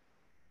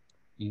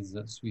is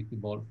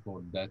suitable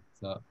for that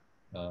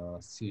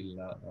seal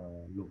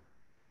loop.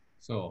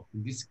 So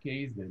in this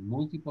case, the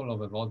multiple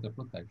of voltage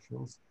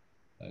protections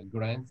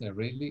grants a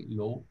really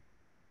low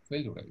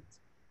failure rate,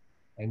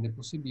 and the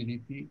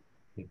possibility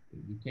that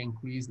you can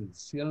increase the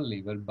seal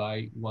level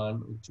by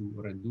 1 or 2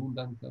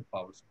 redundant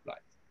power supplies.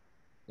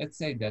 Let's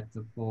say that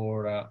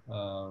for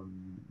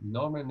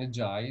normal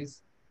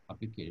energized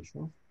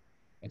applications,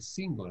 a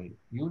single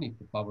unique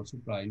power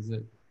supply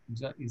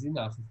is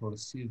enough for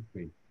seal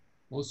 3,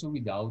 also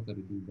without a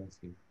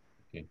redundancy.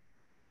 Okay.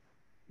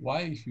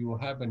 While if you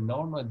have a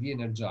normal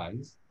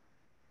de-energized,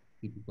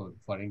 typical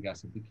foreign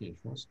gas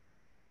applications,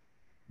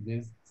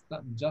 there's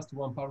just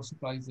one power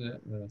supply is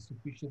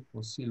sufficient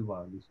for seal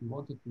 1. If you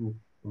wanted to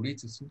reach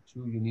seal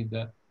 2, you need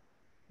a,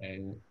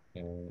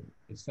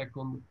 a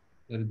second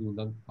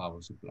redundant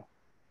power supply.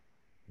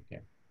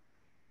 Okay.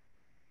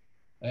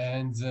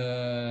 And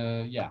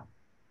yeah,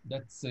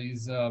 that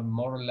is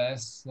more or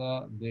less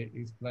the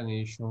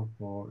explanation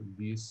for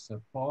this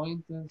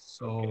point.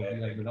 So Okay, we have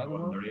thank another you,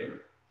 one. Andrea.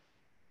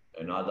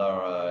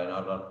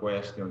 Another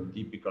question,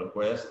 typical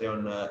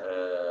question,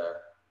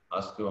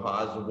 as to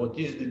us, what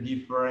is the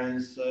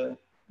difference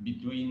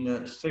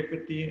between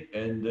safety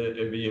and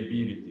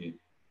availability?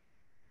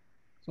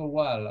 So,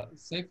 well,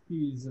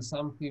 safety is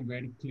something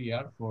very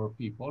clear for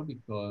people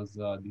because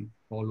it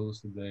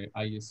follows the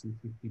ISC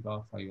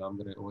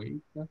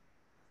 51508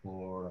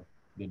 for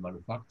the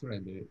manufacturer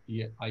and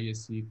the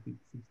ISC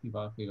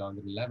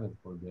 61511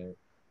 for the,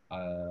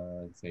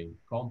 say,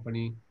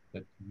 company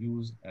that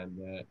use and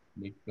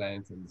make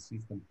plans and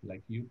systems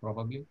like you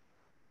probably.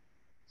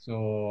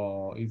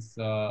 So it's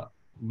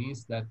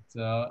means that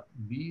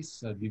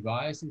these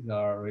devices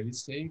are really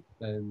safe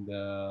and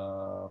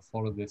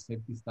follow the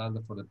safety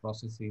standard for the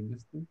processing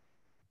industry.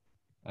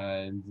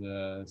 And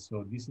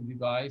so this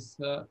device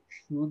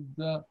should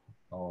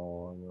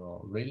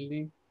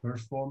really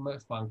perform a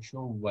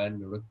function when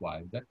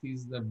required. That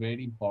is the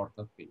very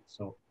important thing.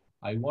 So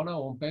I want to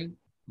open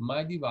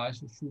my device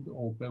should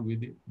open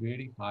with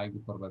very high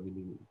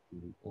probability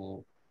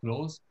or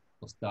close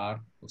or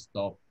start or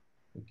stop.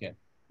 Okay,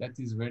 that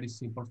is very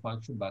simple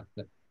function, but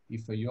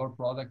if your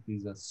product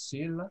is a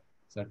SIL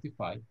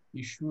certified,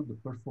 it should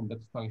perform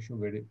that function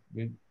with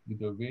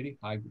a very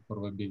high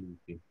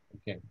probability.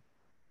 Okay.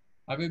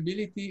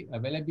 Availability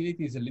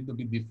is a little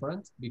bit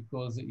different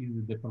because it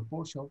is the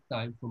proportion of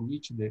time for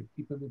which the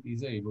equipment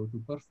is able to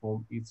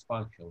perform its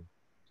function.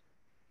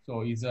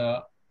 So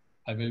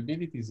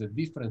availability is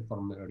different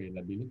from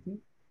reliability,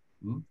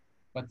 mm,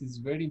 but it's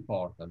very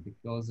important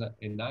because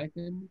an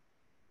item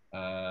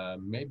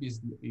maybe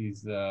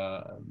is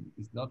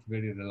not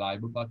very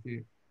reliable, but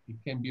it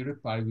can be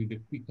repaired with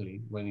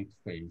quickly when it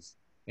fails,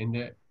 and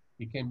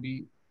it can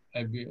be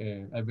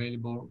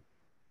available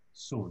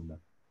soon.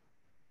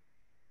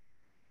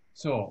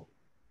 So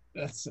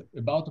that's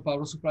about the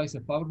power supply.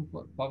 If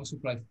power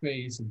supply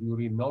fails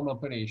during normal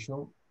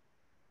operation,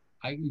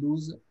 I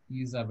lose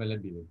is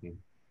availability.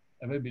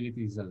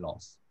 Availability is a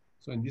loss.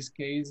 So in this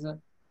case,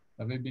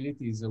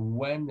 availability is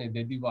when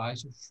the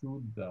device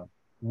should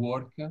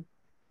work.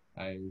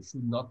 I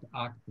should not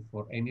act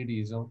for any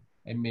reason,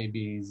 and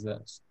maybe is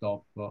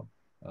stopping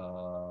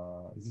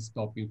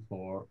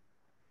for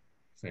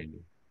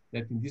failure.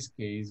 That in this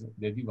case,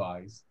 the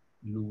device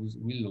will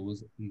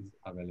lose its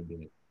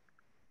availability.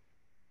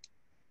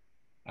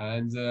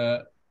 And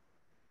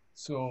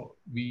so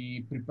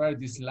we prepared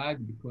this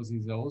slide because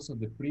it's also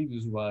the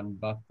previous one,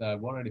 but I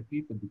want to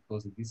repeat it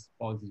because this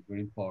point is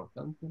very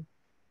important.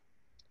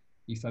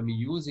 If I'm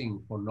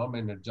using for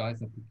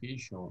non-energized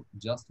application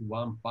just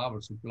one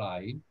power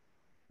supply,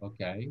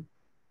 okay,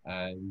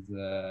 and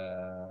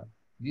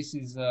this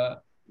is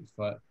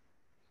if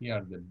here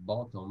at the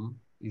bottom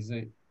is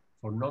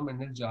for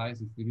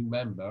non-energized, if you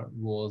remember,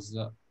 was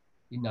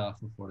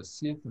enough for a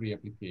SIM3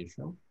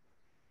 application.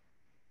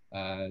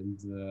 And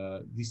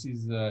this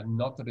is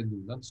not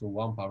redundant, so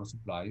one power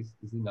supply is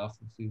enough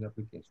for this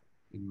application.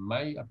 In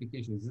my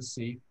application, is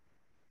safe,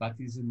 but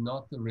is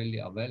not really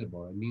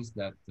available. It means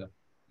that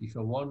if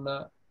I want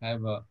to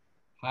have a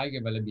high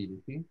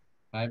availability,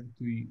 I have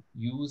to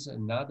use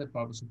another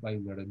power supply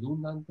in the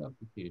redundant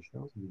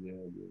applications,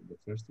 the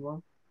first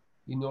one,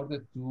 in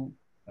order to,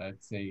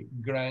 let's say,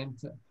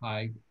 grant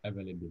high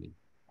availability.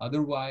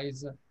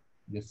 Otherwise,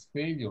 the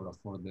failure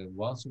for the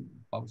one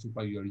power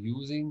supply you're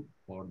using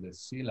for the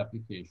seal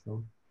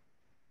application,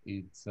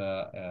 it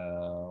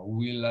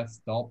will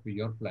stop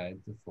your plant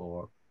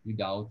for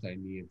without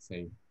any, let's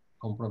say,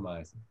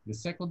 compromise. The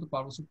second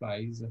power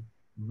supply is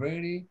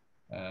very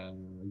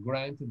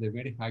grant the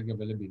very high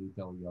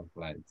availability on your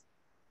plant.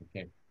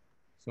 Okay.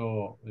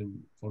 So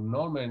for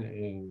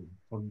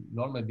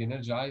normal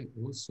energize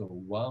also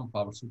one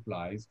power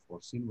supplies for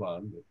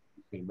SIL1, that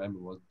if you remember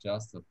was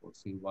just for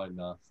SIL1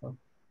 enough,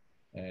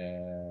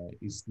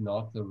 is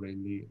not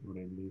really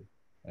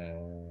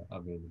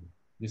available.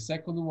 The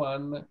second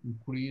one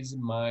increase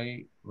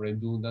my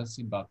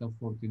redundancy, but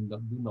unfortunately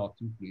do not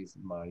increase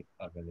my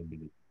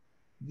availability.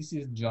 This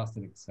is just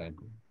an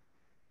example.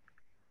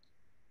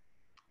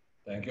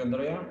 Thank you,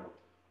 Andrea.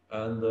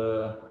 And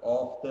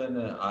often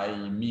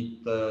I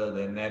meet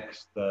the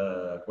next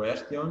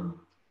question.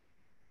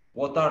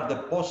 What are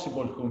the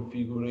possible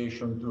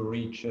configuration to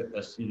reach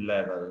a sea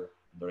level,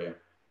 Andrea?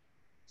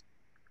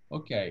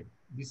 Okay,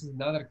 this is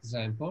another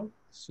example.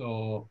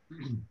 So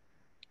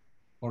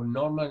for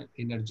normal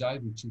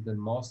energize, which is the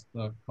most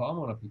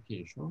common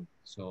application.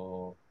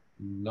 So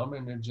normal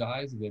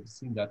energize, we have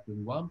seen that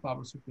one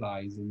power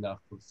supply is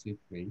enough for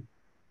C3.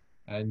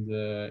 And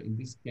in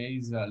this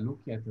case,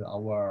 looking at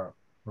our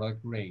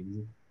product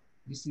range,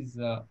 this is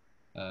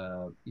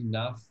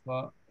enough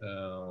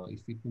if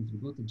we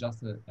contribute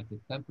just at the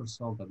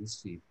 10% of the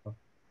SIF.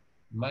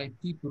 My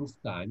T-proof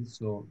time,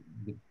 so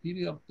the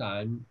period of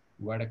time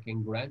where I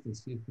can grant a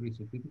SIF3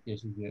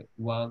 certification is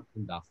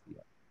 1.5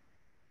 years.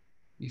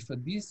 If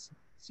this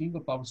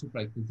single power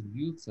supply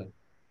contributes to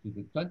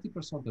the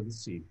 20% of the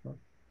SIF,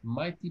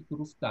 my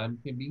T-proof time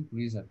can be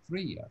increased at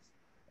 3 years,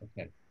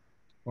 okay,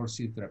 for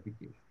SIF3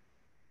 application.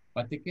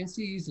 But I can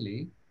see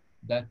easily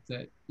that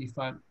if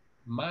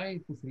my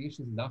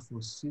configuration is enough for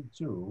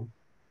SIL2,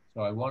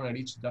 so I want to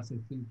reach just a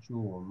SIL2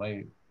 on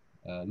my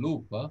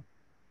loop, a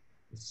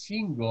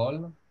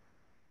single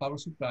power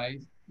supply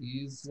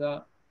is,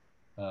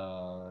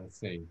 let's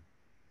say,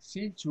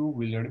 SIL2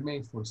 will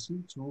remain for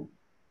SIL2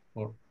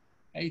 for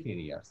 18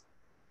 years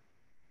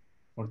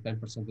for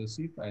 10% of the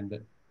SIF and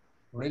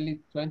really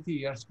 20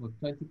 years for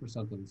 20%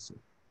 of the SIF.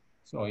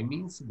 So it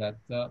means that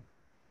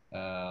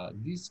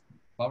this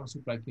power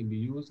supply can be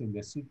used in the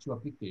C2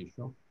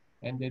 application,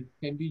 and it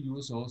can be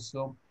used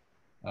also,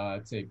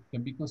 let's say,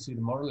 can be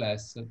considered more or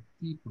less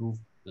T-proof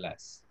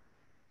less.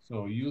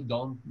 So you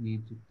don't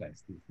need to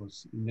test it for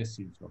in the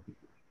C2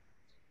 application.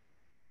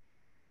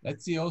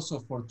 Let's see also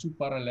for two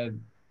parallel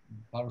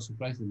power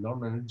supplies in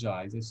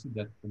non-energized, I see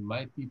that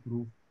my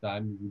T-proof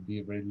time will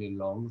be really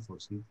long for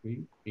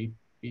C3, 8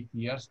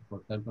 years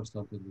for 10%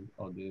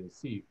 of the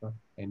SIF,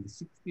 and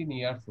 16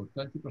 years for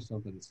 20%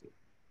 of the SIF.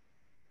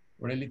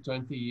 really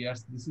 20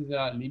 years. This is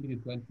a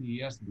limited 20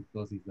 years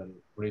because it's a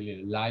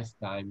really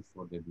lifetime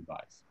for the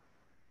device.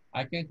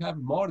 I can have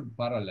more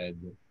parallel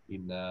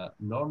in a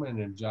normal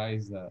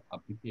energized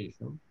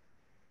application,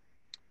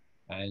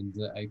 and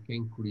I can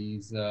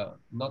increase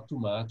not too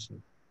much,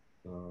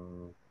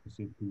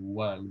 possibly to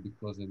one,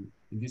 because in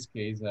this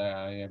case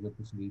I have the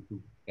possibility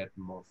to get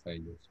more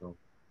failure. So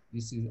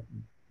this is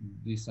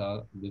these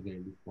are the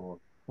value for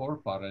 4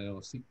 parallel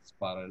or 6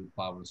 parallel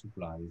power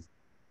supplies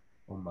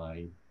on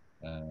my.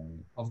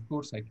 Of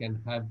course, I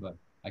can have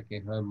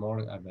more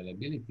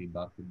availability,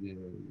 but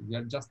we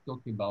are just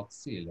talking about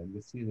seal, and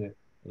the seal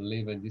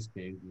level in this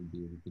case will be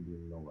a little bit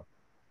lower.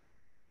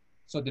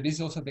 So there is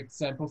also the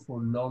example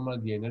for normal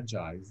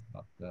de-energized,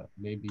 but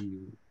maybe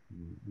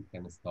you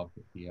can stop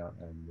it here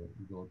and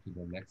go to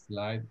the next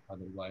slide.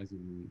 Otherwise,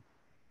 we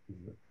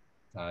is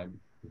time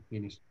to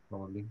finish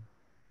probably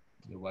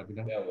the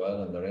webinar. Yeah,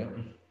 well, Andrea.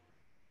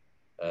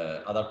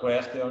 Other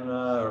question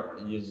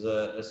is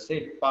a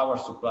safe power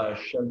supply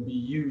shall be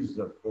used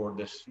for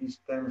the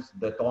systems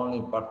that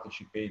only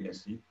participate in a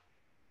SIF?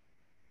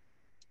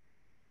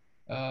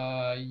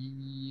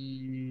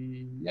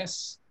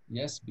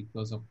 Yes,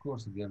 because of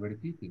course we have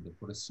repeated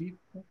for a SIF,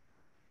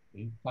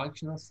 a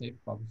functional safe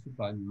power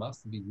supply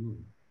must be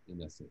used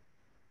in a SIF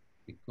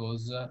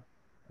because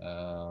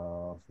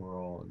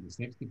for the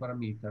safety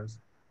parameters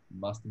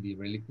must be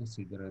really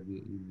considered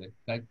in the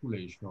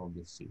calculation of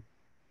the SIF.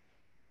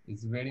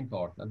 It's very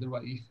important.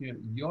 Otherwise, if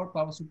your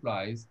power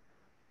supplies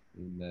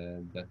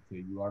that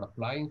you are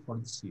applying for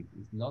the SIF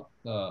is not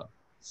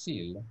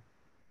sealed,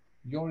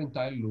 your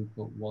entire loop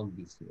won't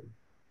be sealed.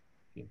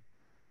 Okay.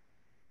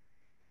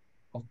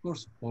 Of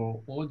course, for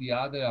all the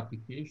other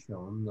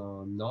application,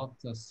 not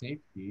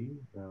safety,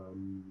 for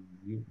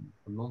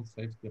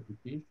non-safety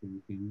application,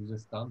 you can use a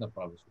standard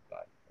power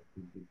supply.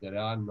 There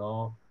are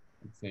no,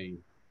 let's say,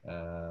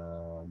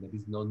 there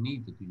is no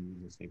need to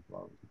use a safe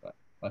power supply.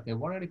 But I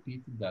want to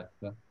repeat that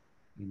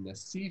in the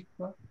SIF,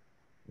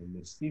 in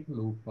the SIF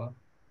loop,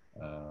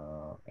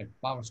 a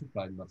power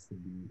supply must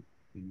be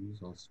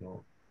used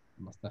also,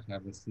 must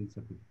have a SIF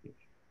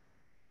certification.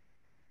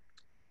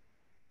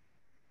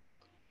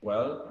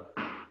 Well,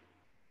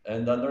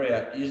 and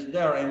Andrea, is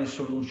there any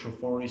solution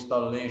for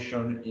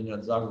installation in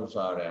a Zagros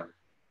area?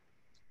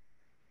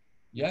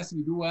 Yes,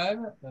 we do have.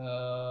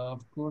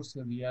 Of course,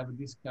 we have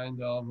this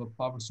kind of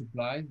power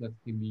supply that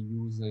can be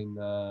used in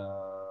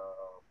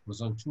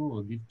Zone 2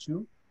 or Div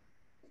 2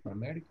 for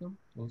American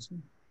also.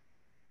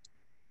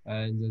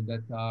 And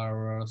that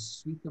are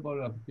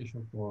suitable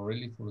application for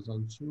really for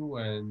Zone 2.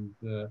 And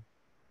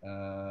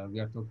we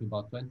are talking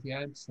about 20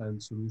 amps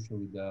and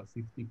solution with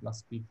 50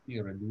 plus 50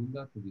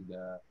 redundant with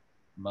the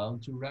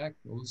mounting rack.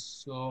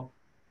 Also,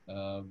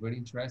 very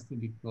interesting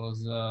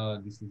because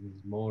this is a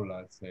small,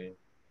 let's say,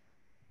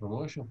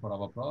 promotion for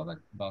our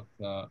product, but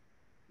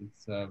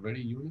it's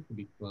very unique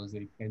because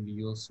it can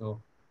be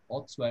also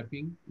hot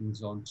swapping in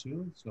zone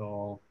 2.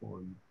 So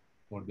for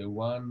the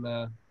one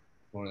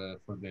for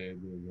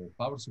the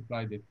power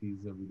supply that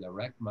is with a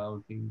rack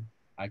mounting,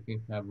 I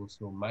can have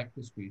also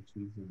micro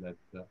switches that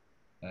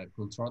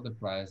control the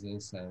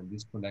presence and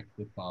disconnect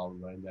the power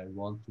when I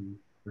want to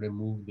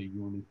remove the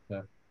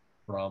unit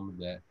from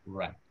the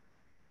rack.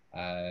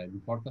 The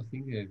important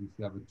thing is if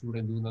you have a two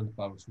redundant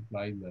power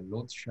supply in the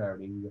load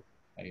sharing,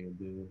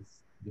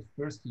 the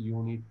first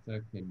unit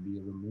can be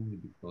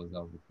removed because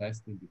of the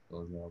testing,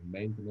 because of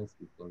maintenance,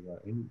 because of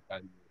any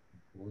kind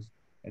of cause.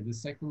 And the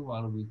second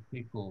one will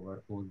take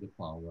over all the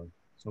power.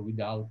 So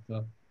without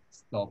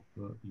stop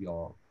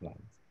your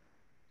plant.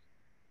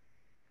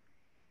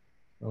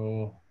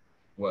 So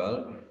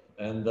Well,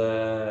 and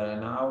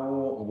now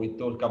we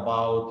talk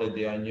about the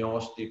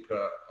diagnostic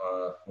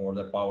for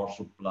the power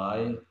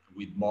supply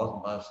with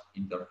Modbus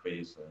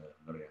interface,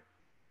 Andrea.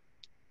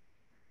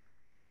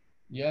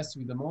 yes,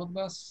 with the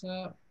Modbus,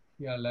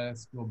 here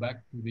let's go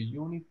back to the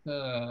unit.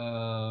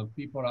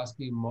 People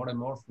asking more and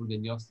more for the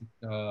diagnostic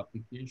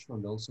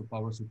application. Also,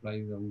 power supply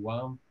is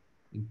one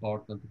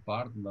important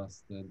part.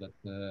 That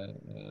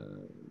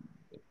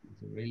is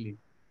really,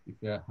 if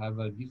you have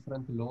a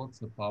different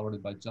loads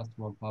powered by just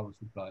one power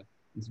supply,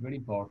 it's very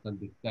important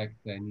to detect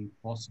any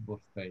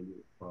possible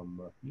failure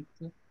from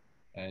it.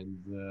 And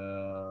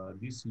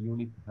this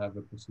unit have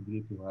a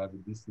possibility to have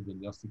this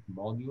diagnostic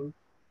module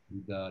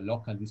with a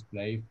local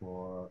display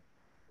for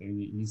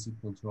very easy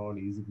control,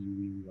 easy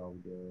viewing of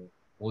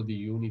all the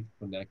unit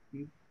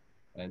connected.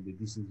 And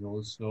this is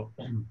also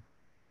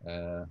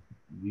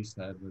this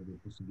have the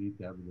possibility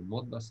to have the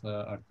Modbus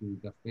RTU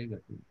interface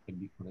that can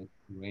be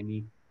connected to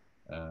any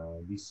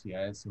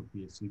DCS or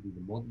PLC to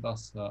the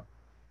Modbus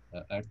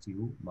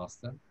RTU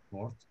master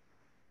port.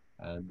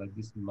 And by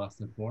this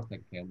master port, I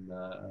can,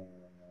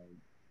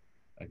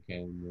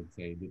 let's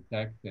say,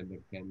 detect and I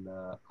can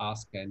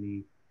ask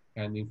any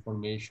kind of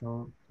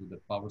information to the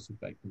power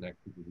supply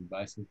connected, the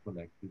devices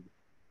connected,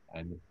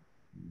 and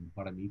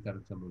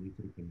parameters to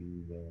monitor can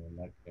be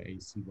like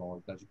AC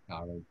voltage,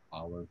 current,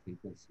 power,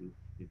 frequency,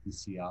 the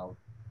DC out,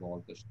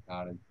 voltage,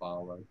 current,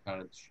 power,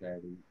 current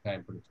sharing,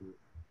 temperature,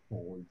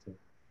 volt.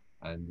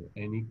 and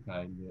any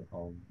kind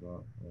of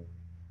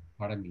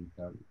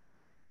parameter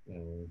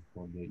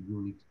for the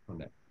unit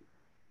connected.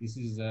 This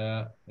is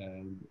let's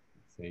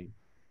say,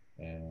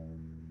 um,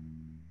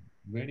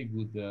 very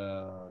good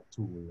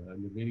tool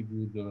and a very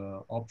good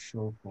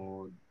option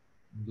for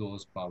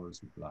those power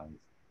supplies.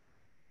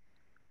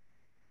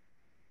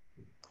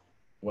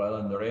 Well,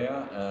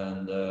 Andrea,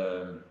 and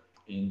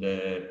in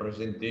the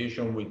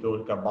presentation we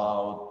talk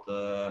about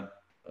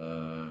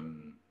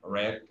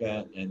rack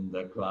and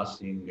the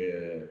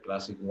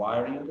classic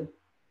wiring.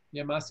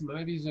 Yeah, Massimo,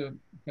 maybe you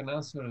can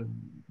answer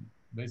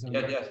based on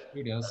Yes, your yes,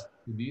 experience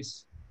to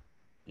this,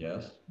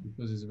 yes.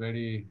 because it's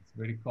very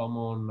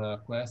common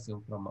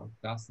question from our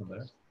Yes.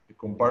 customers. The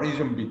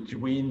comparison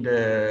between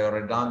the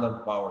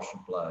redundant power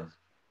supplies.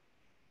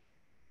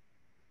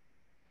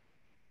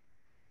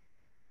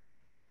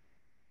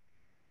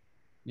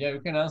 Yeah,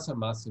 you can answer,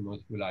 Massimo,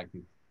 if you like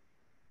it.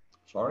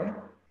 Sorry?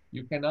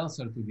 You can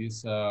answer to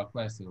this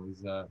question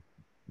is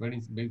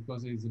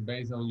because it's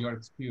based on your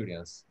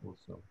experience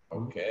also.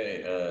 Hmm?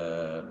 Okay,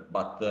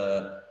 but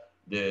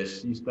the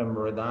system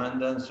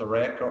redundance,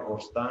 rack or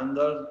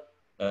standard,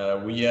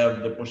 we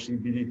have the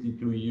possibility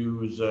to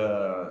use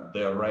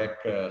the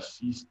rack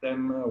system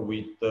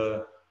with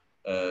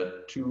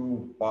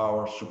two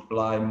power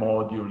supply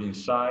module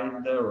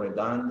inside,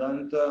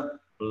 redundant,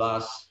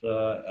 plus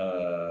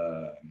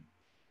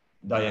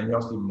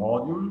diagnostic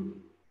module.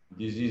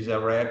 This is a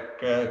rack,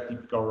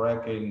 typical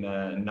rack in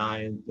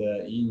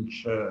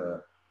 9-inch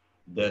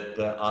that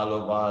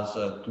allow us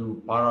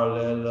to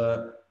parallel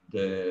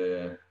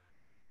the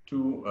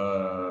two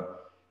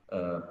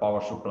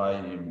power supply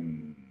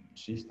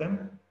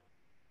system.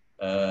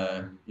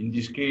 In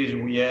this case,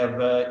 we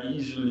have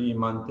easily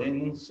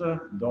maintenance,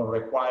 don't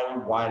require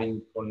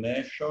wiring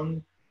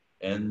connection,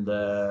 and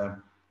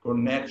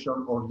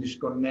connection or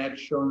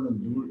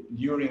disconnection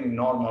during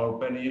normal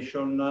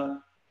operation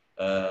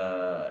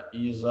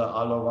is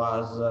allow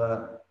us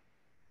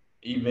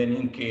even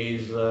in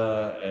case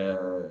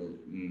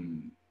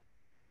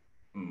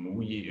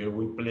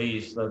we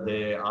place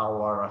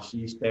our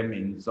system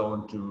in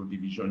zone 2,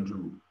 division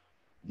 2.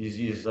 This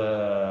is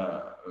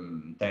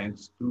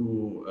thanks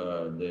to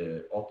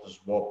the auto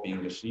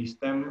swapping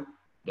system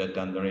that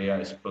Andrea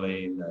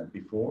explained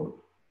before.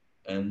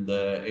 And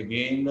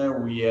again,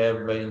 we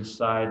have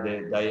inside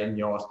the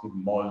diagnostic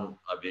module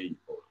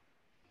available.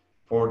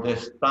 For the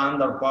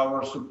standard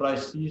power supply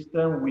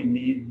system, we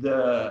need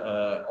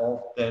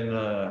often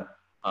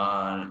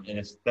an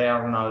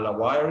external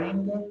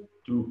wiring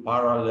to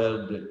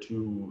parallel the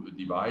two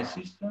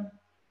devices.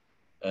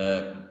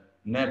 Third,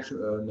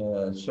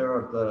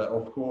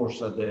 of course,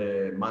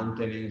 the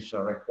maintenance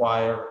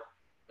require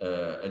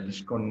a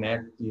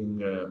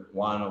disconnecting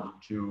one of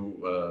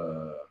two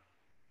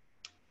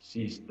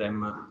system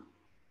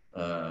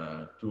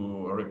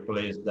to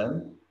replace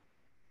them.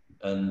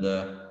 And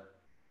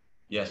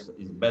yes,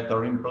 it's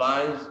better in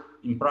price,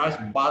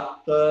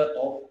 but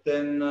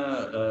often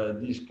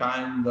this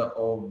kind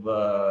of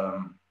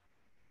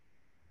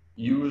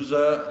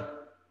user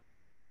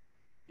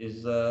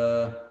is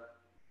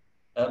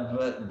have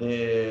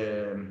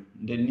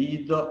the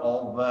need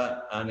of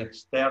an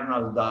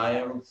external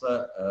dials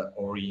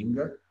or ring.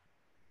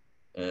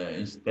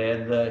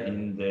 Instead,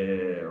 in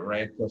the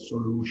rack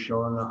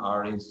solution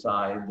are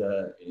inside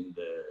in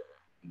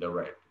the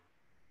rack.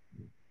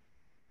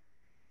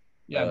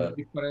 Yeah, the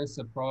difference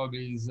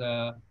probably is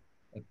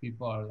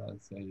people are,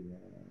 say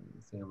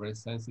very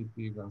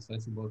sensitive and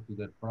sensible to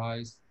the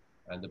price,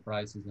 and the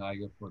price is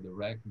higher for the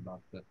rack,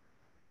 but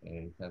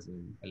it has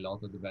a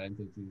lot of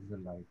advantages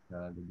like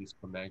the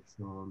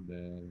disconnection,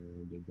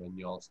 the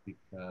diagnostic,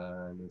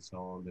 and so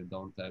on. They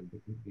don't have the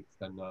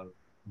external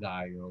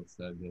diodes.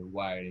 The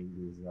wiring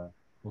is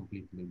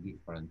completely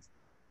different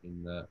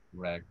in the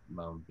rack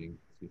mounting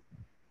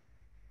system.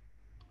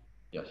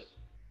 Yes,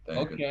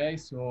 thank you. Okay,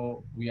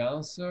 so we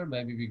answer.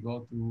 Maybe we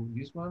go to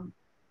this one.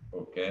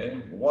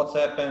 Okay, what's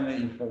happened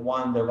if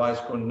one device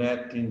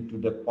connecting to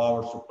the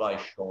power supply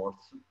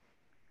shorts?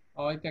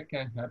 Oh, it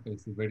can happen.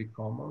 It's a very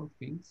common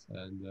things,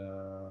 and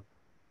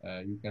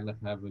you can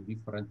have a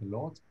different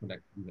loads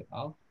connected to the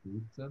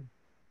output,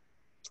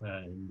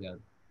 and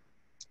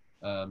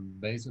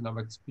based on our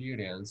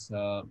experience,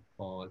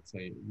 or let's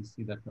say we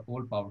see that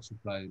all power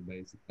supply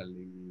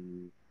basically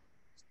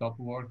stop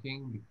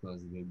working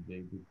because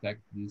they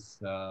detect this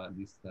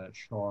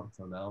shorts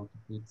on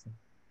outputs.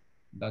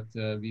 But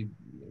we,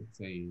 let's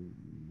say,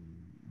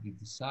 we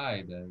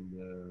decide, and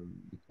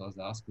because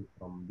asked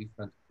from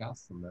different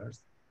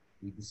customers,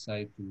 we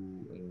decide to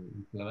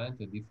implement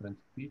different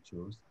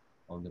features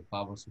on the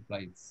power supply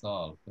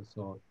itself.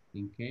 So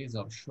in case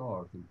of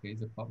short, in case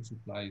the power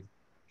supply is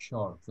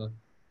short,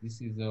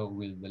 this is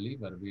will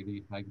deliver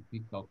very high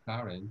peak of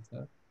current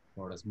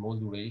for a small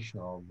duration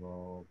of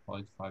zero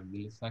point 0.5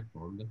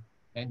 millisecond,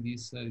 and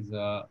this is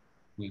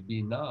will be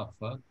enough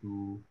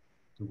to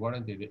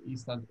guarantee the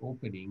instant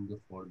opening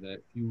for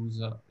the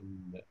fuse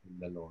in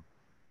the load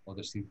or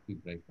the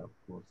circuit breaker, of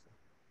course.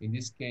 In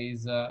this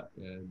case, the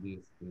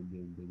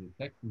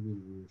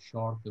detected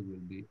short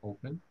will be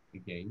open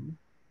again,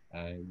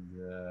 and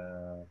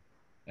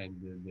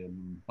the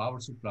power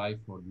supply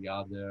for the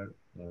other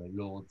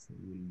loads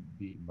will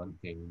be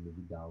maintained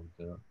without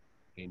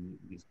any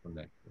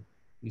disconnector.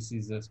 This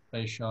is a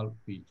special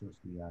features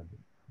we add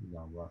in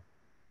our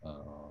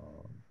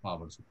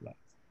power supplies.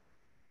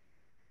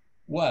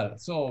 Well,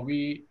 so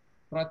we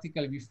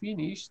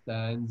finished,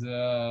 and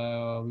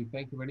we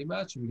thank you very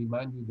much. We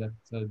remind you that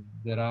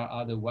there are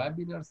other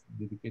webinars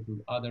dedicated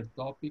to other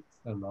topics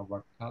on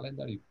our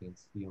calendar. You can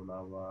see on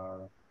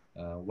our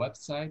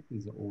website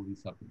is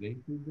always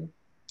updated.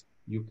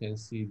 You can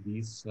see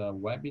this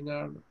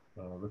webinar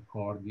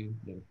recorded,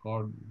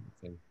 recorded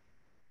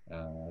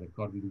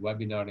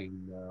webinar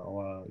in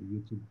our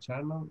YouTube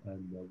channel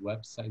and the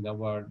website.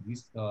 Our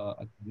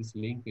at this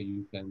link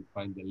you can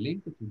find the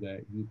link to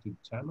the YouTube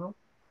channel,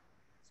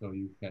 so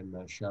you can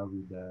share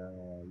with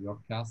your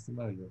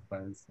customer, your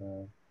friends,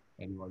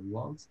 anyone you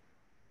want.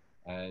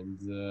 And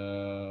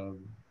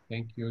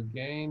thank you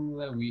again.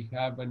 We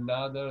have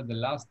the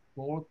last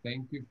four.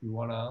 Thank you if you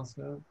want to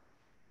answer.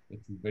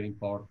 It is very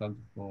important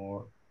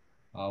for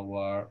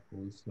our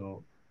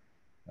also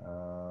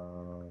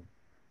uh,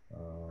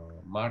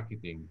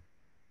 marketing.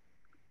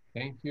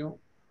 Thank you.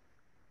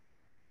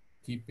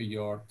 Keep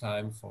your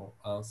time for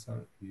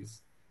answer,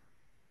 please.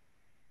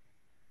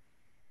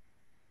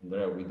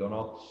 Andrea, we do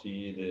not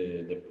see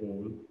the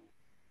pool.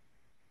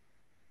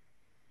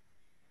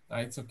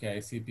 It's okay. I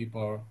see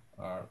people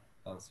are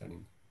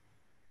answering.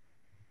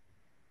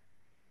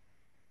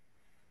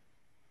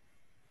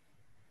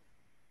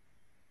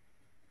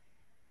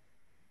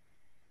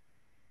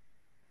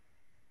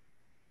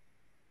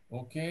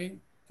 Okay,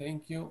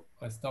 thank you.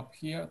 I stop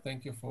here.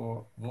 Thank you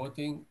for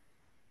voting.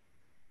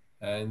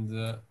 And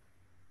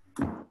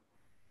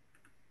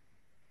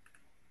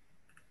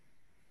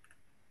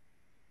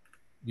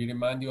we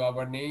remind you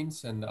our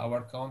names and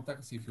our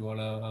contacts if you want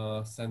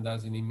to send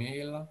us an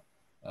email.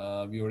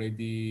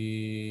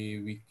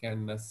 We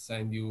can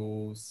send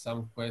you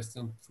some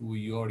questions through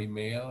your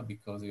email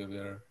because you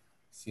will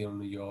see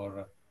on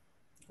your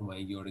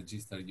when you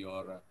register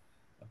your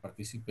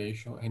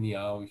participation.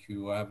 Anyhow, if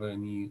you have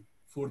any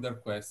further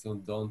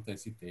questions, don't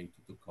hesitate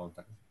to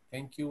contact.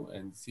 Thank you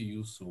and see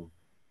you soon.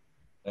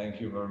 Thank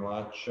you very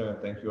much.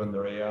 Thank you,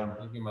 Andrea.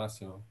 Thank you,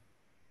 Massimo.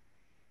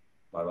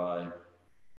 Bye bye.